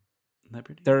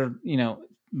 They're,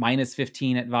 minus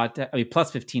 15 at Vautech, plus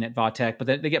 15 at Vautech, but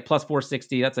they get plus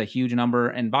 460. That's a huge number.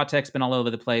 And Vautech's been all over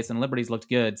the place and Liberty's looked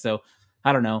good. So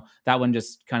I don't know. That one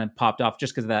just kind of popped off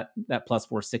just because that plus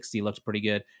 460 looked pretty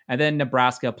good. And then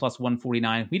Nebraska plus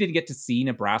 149. We didn't get to see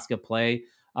Nebraska play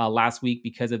last week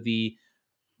because of the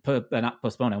not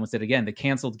postponed. I won't say it again. The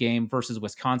canceled game versus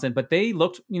Wisconsin, but they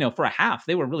looked, for a half,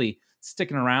 they were really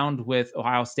sticking around with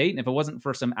Ohio State. And if it wasn't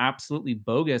for some absolutely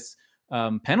bogus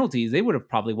penalties, they would have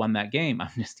probably won that game. I'm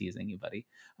just teasing you, buddy.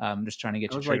 I'm just trying to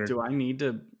get you triggered. Do I need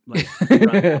to run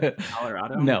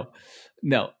Colorado?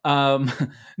 No.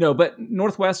 But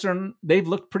Northwestern, they've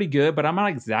looked pretty good, but I'm not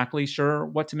exactly sure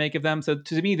what to make of them. So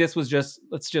to me, this was just,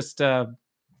 let's just get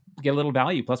a little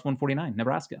value, plus 149,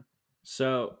 Nebraska.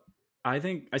 So I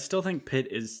still think Pitt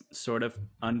is sort of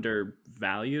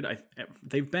undervalued.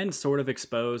 They've been sort of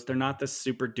exposed. They're not this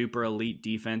super duper elite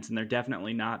defense, and they're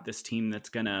definitely not this team that's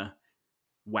going to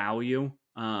wow you.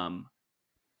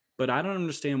 But I don't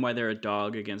understand why they're a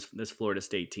dog against this Florida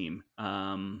State team.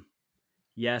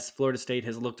 Yes, Florida State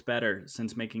has looked better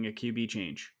since making a QB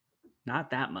change. Not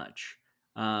that much.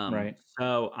 Right.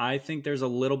 So I think there's a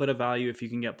little bit of value if you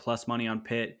can get plus money on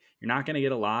Pitt. You're not going to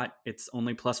get a lot. It's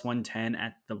only plus 110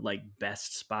 at the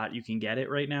best spot you can get it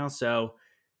right now. So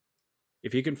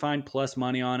if you can find plus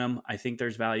money on them, I think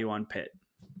there's value on Pitt.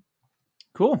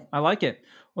 Cool. I like it.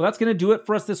 Well, that's going to do it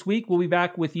for us this week. We'll be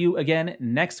back with you again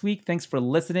next week. Thanks for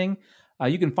listening.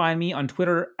 You can find me on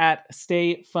Twitter at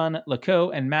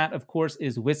StayFunLaco, and Matt, of course,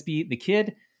 is Wispy the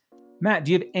Kid. Matt,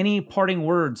 do you have any parting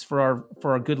words for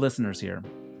our good listeners here?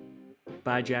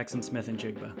 Bye, Jackson Smith and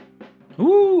Jigba.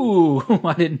 Ooh,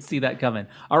 I didn't see that coming.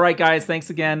 All right, guys,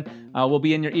 thanks again. We'll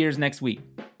be in your ears next week.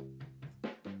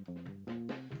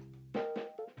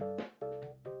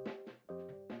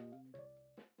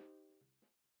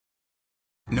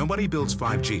 Nobody builds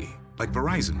 5G like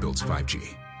Verizon builds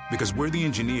 5G, because we're the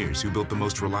engineers who built the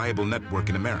most reliable network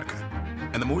in America.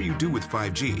 And the more you do with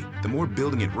 5G, the more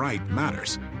building it right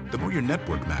matters. The more your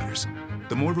network matters.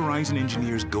 The more Verizon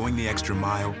engineers going the extra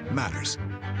mile matters.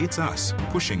 It's us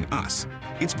pushing us.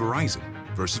 It's Verizon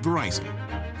versus Verizon.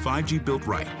 5G built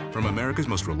right from America's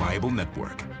most reliable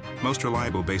network. Most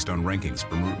reliable based on rankings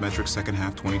from RootMetrics second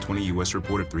half 2020 U.S.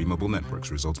 report of 3 mobile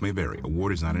networks. Results may vary.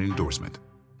 Award is not an endorsement.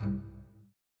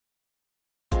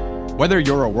 Whether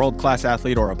you're a world-class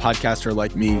athlete or a podcaster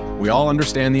like me, we all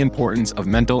understand the importance of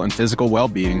mental and physical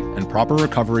well-being and proper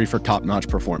recovery for top-notch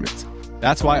performance.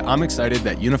 That's why I'm excited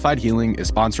that Unified Healing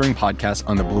is sponsoring podcasts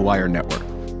on the Blue Wire Network.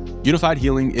 Unified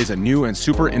Healing is a new and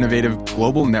super innovative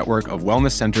global network of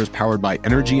wellness centers powered by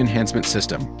Energy Enhancement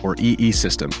System, or EE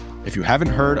System. If you haven't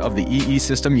heard of the EE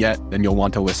System yet, then you'll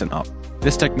want to listen up.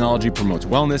 This technology promotes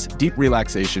wellness, deep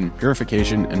relaxation,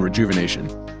 purification, and rejuvenation.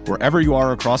 Wherever you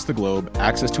are across the globe,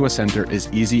 access to a center is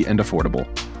easy and affordable.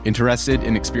 Interested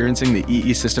in experiencing the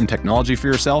EE System technology for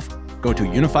yourself? Go to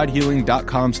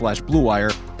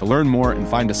unifiedhealing.com/bluewire to learn more and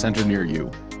find a center near you.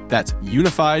 That's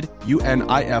unified,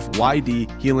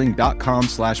 UNIFYD,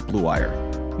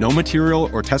 healing.com/bluewire. No material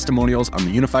or testimonials on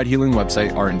the Unified Healing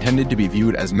website are intended to be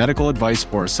viewed as medical advice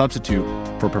or a substitute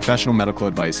for professional medical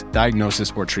advice,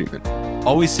 diagnosis, or treatment.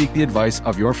 Always seek the advice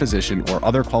of your physician or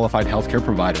other qualified healthcare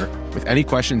provider with any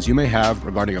questions you may have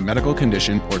regarding a medical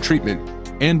condition or treatment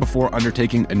and before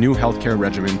undertaking a new healthcare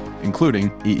regimen,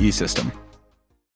 including EE System.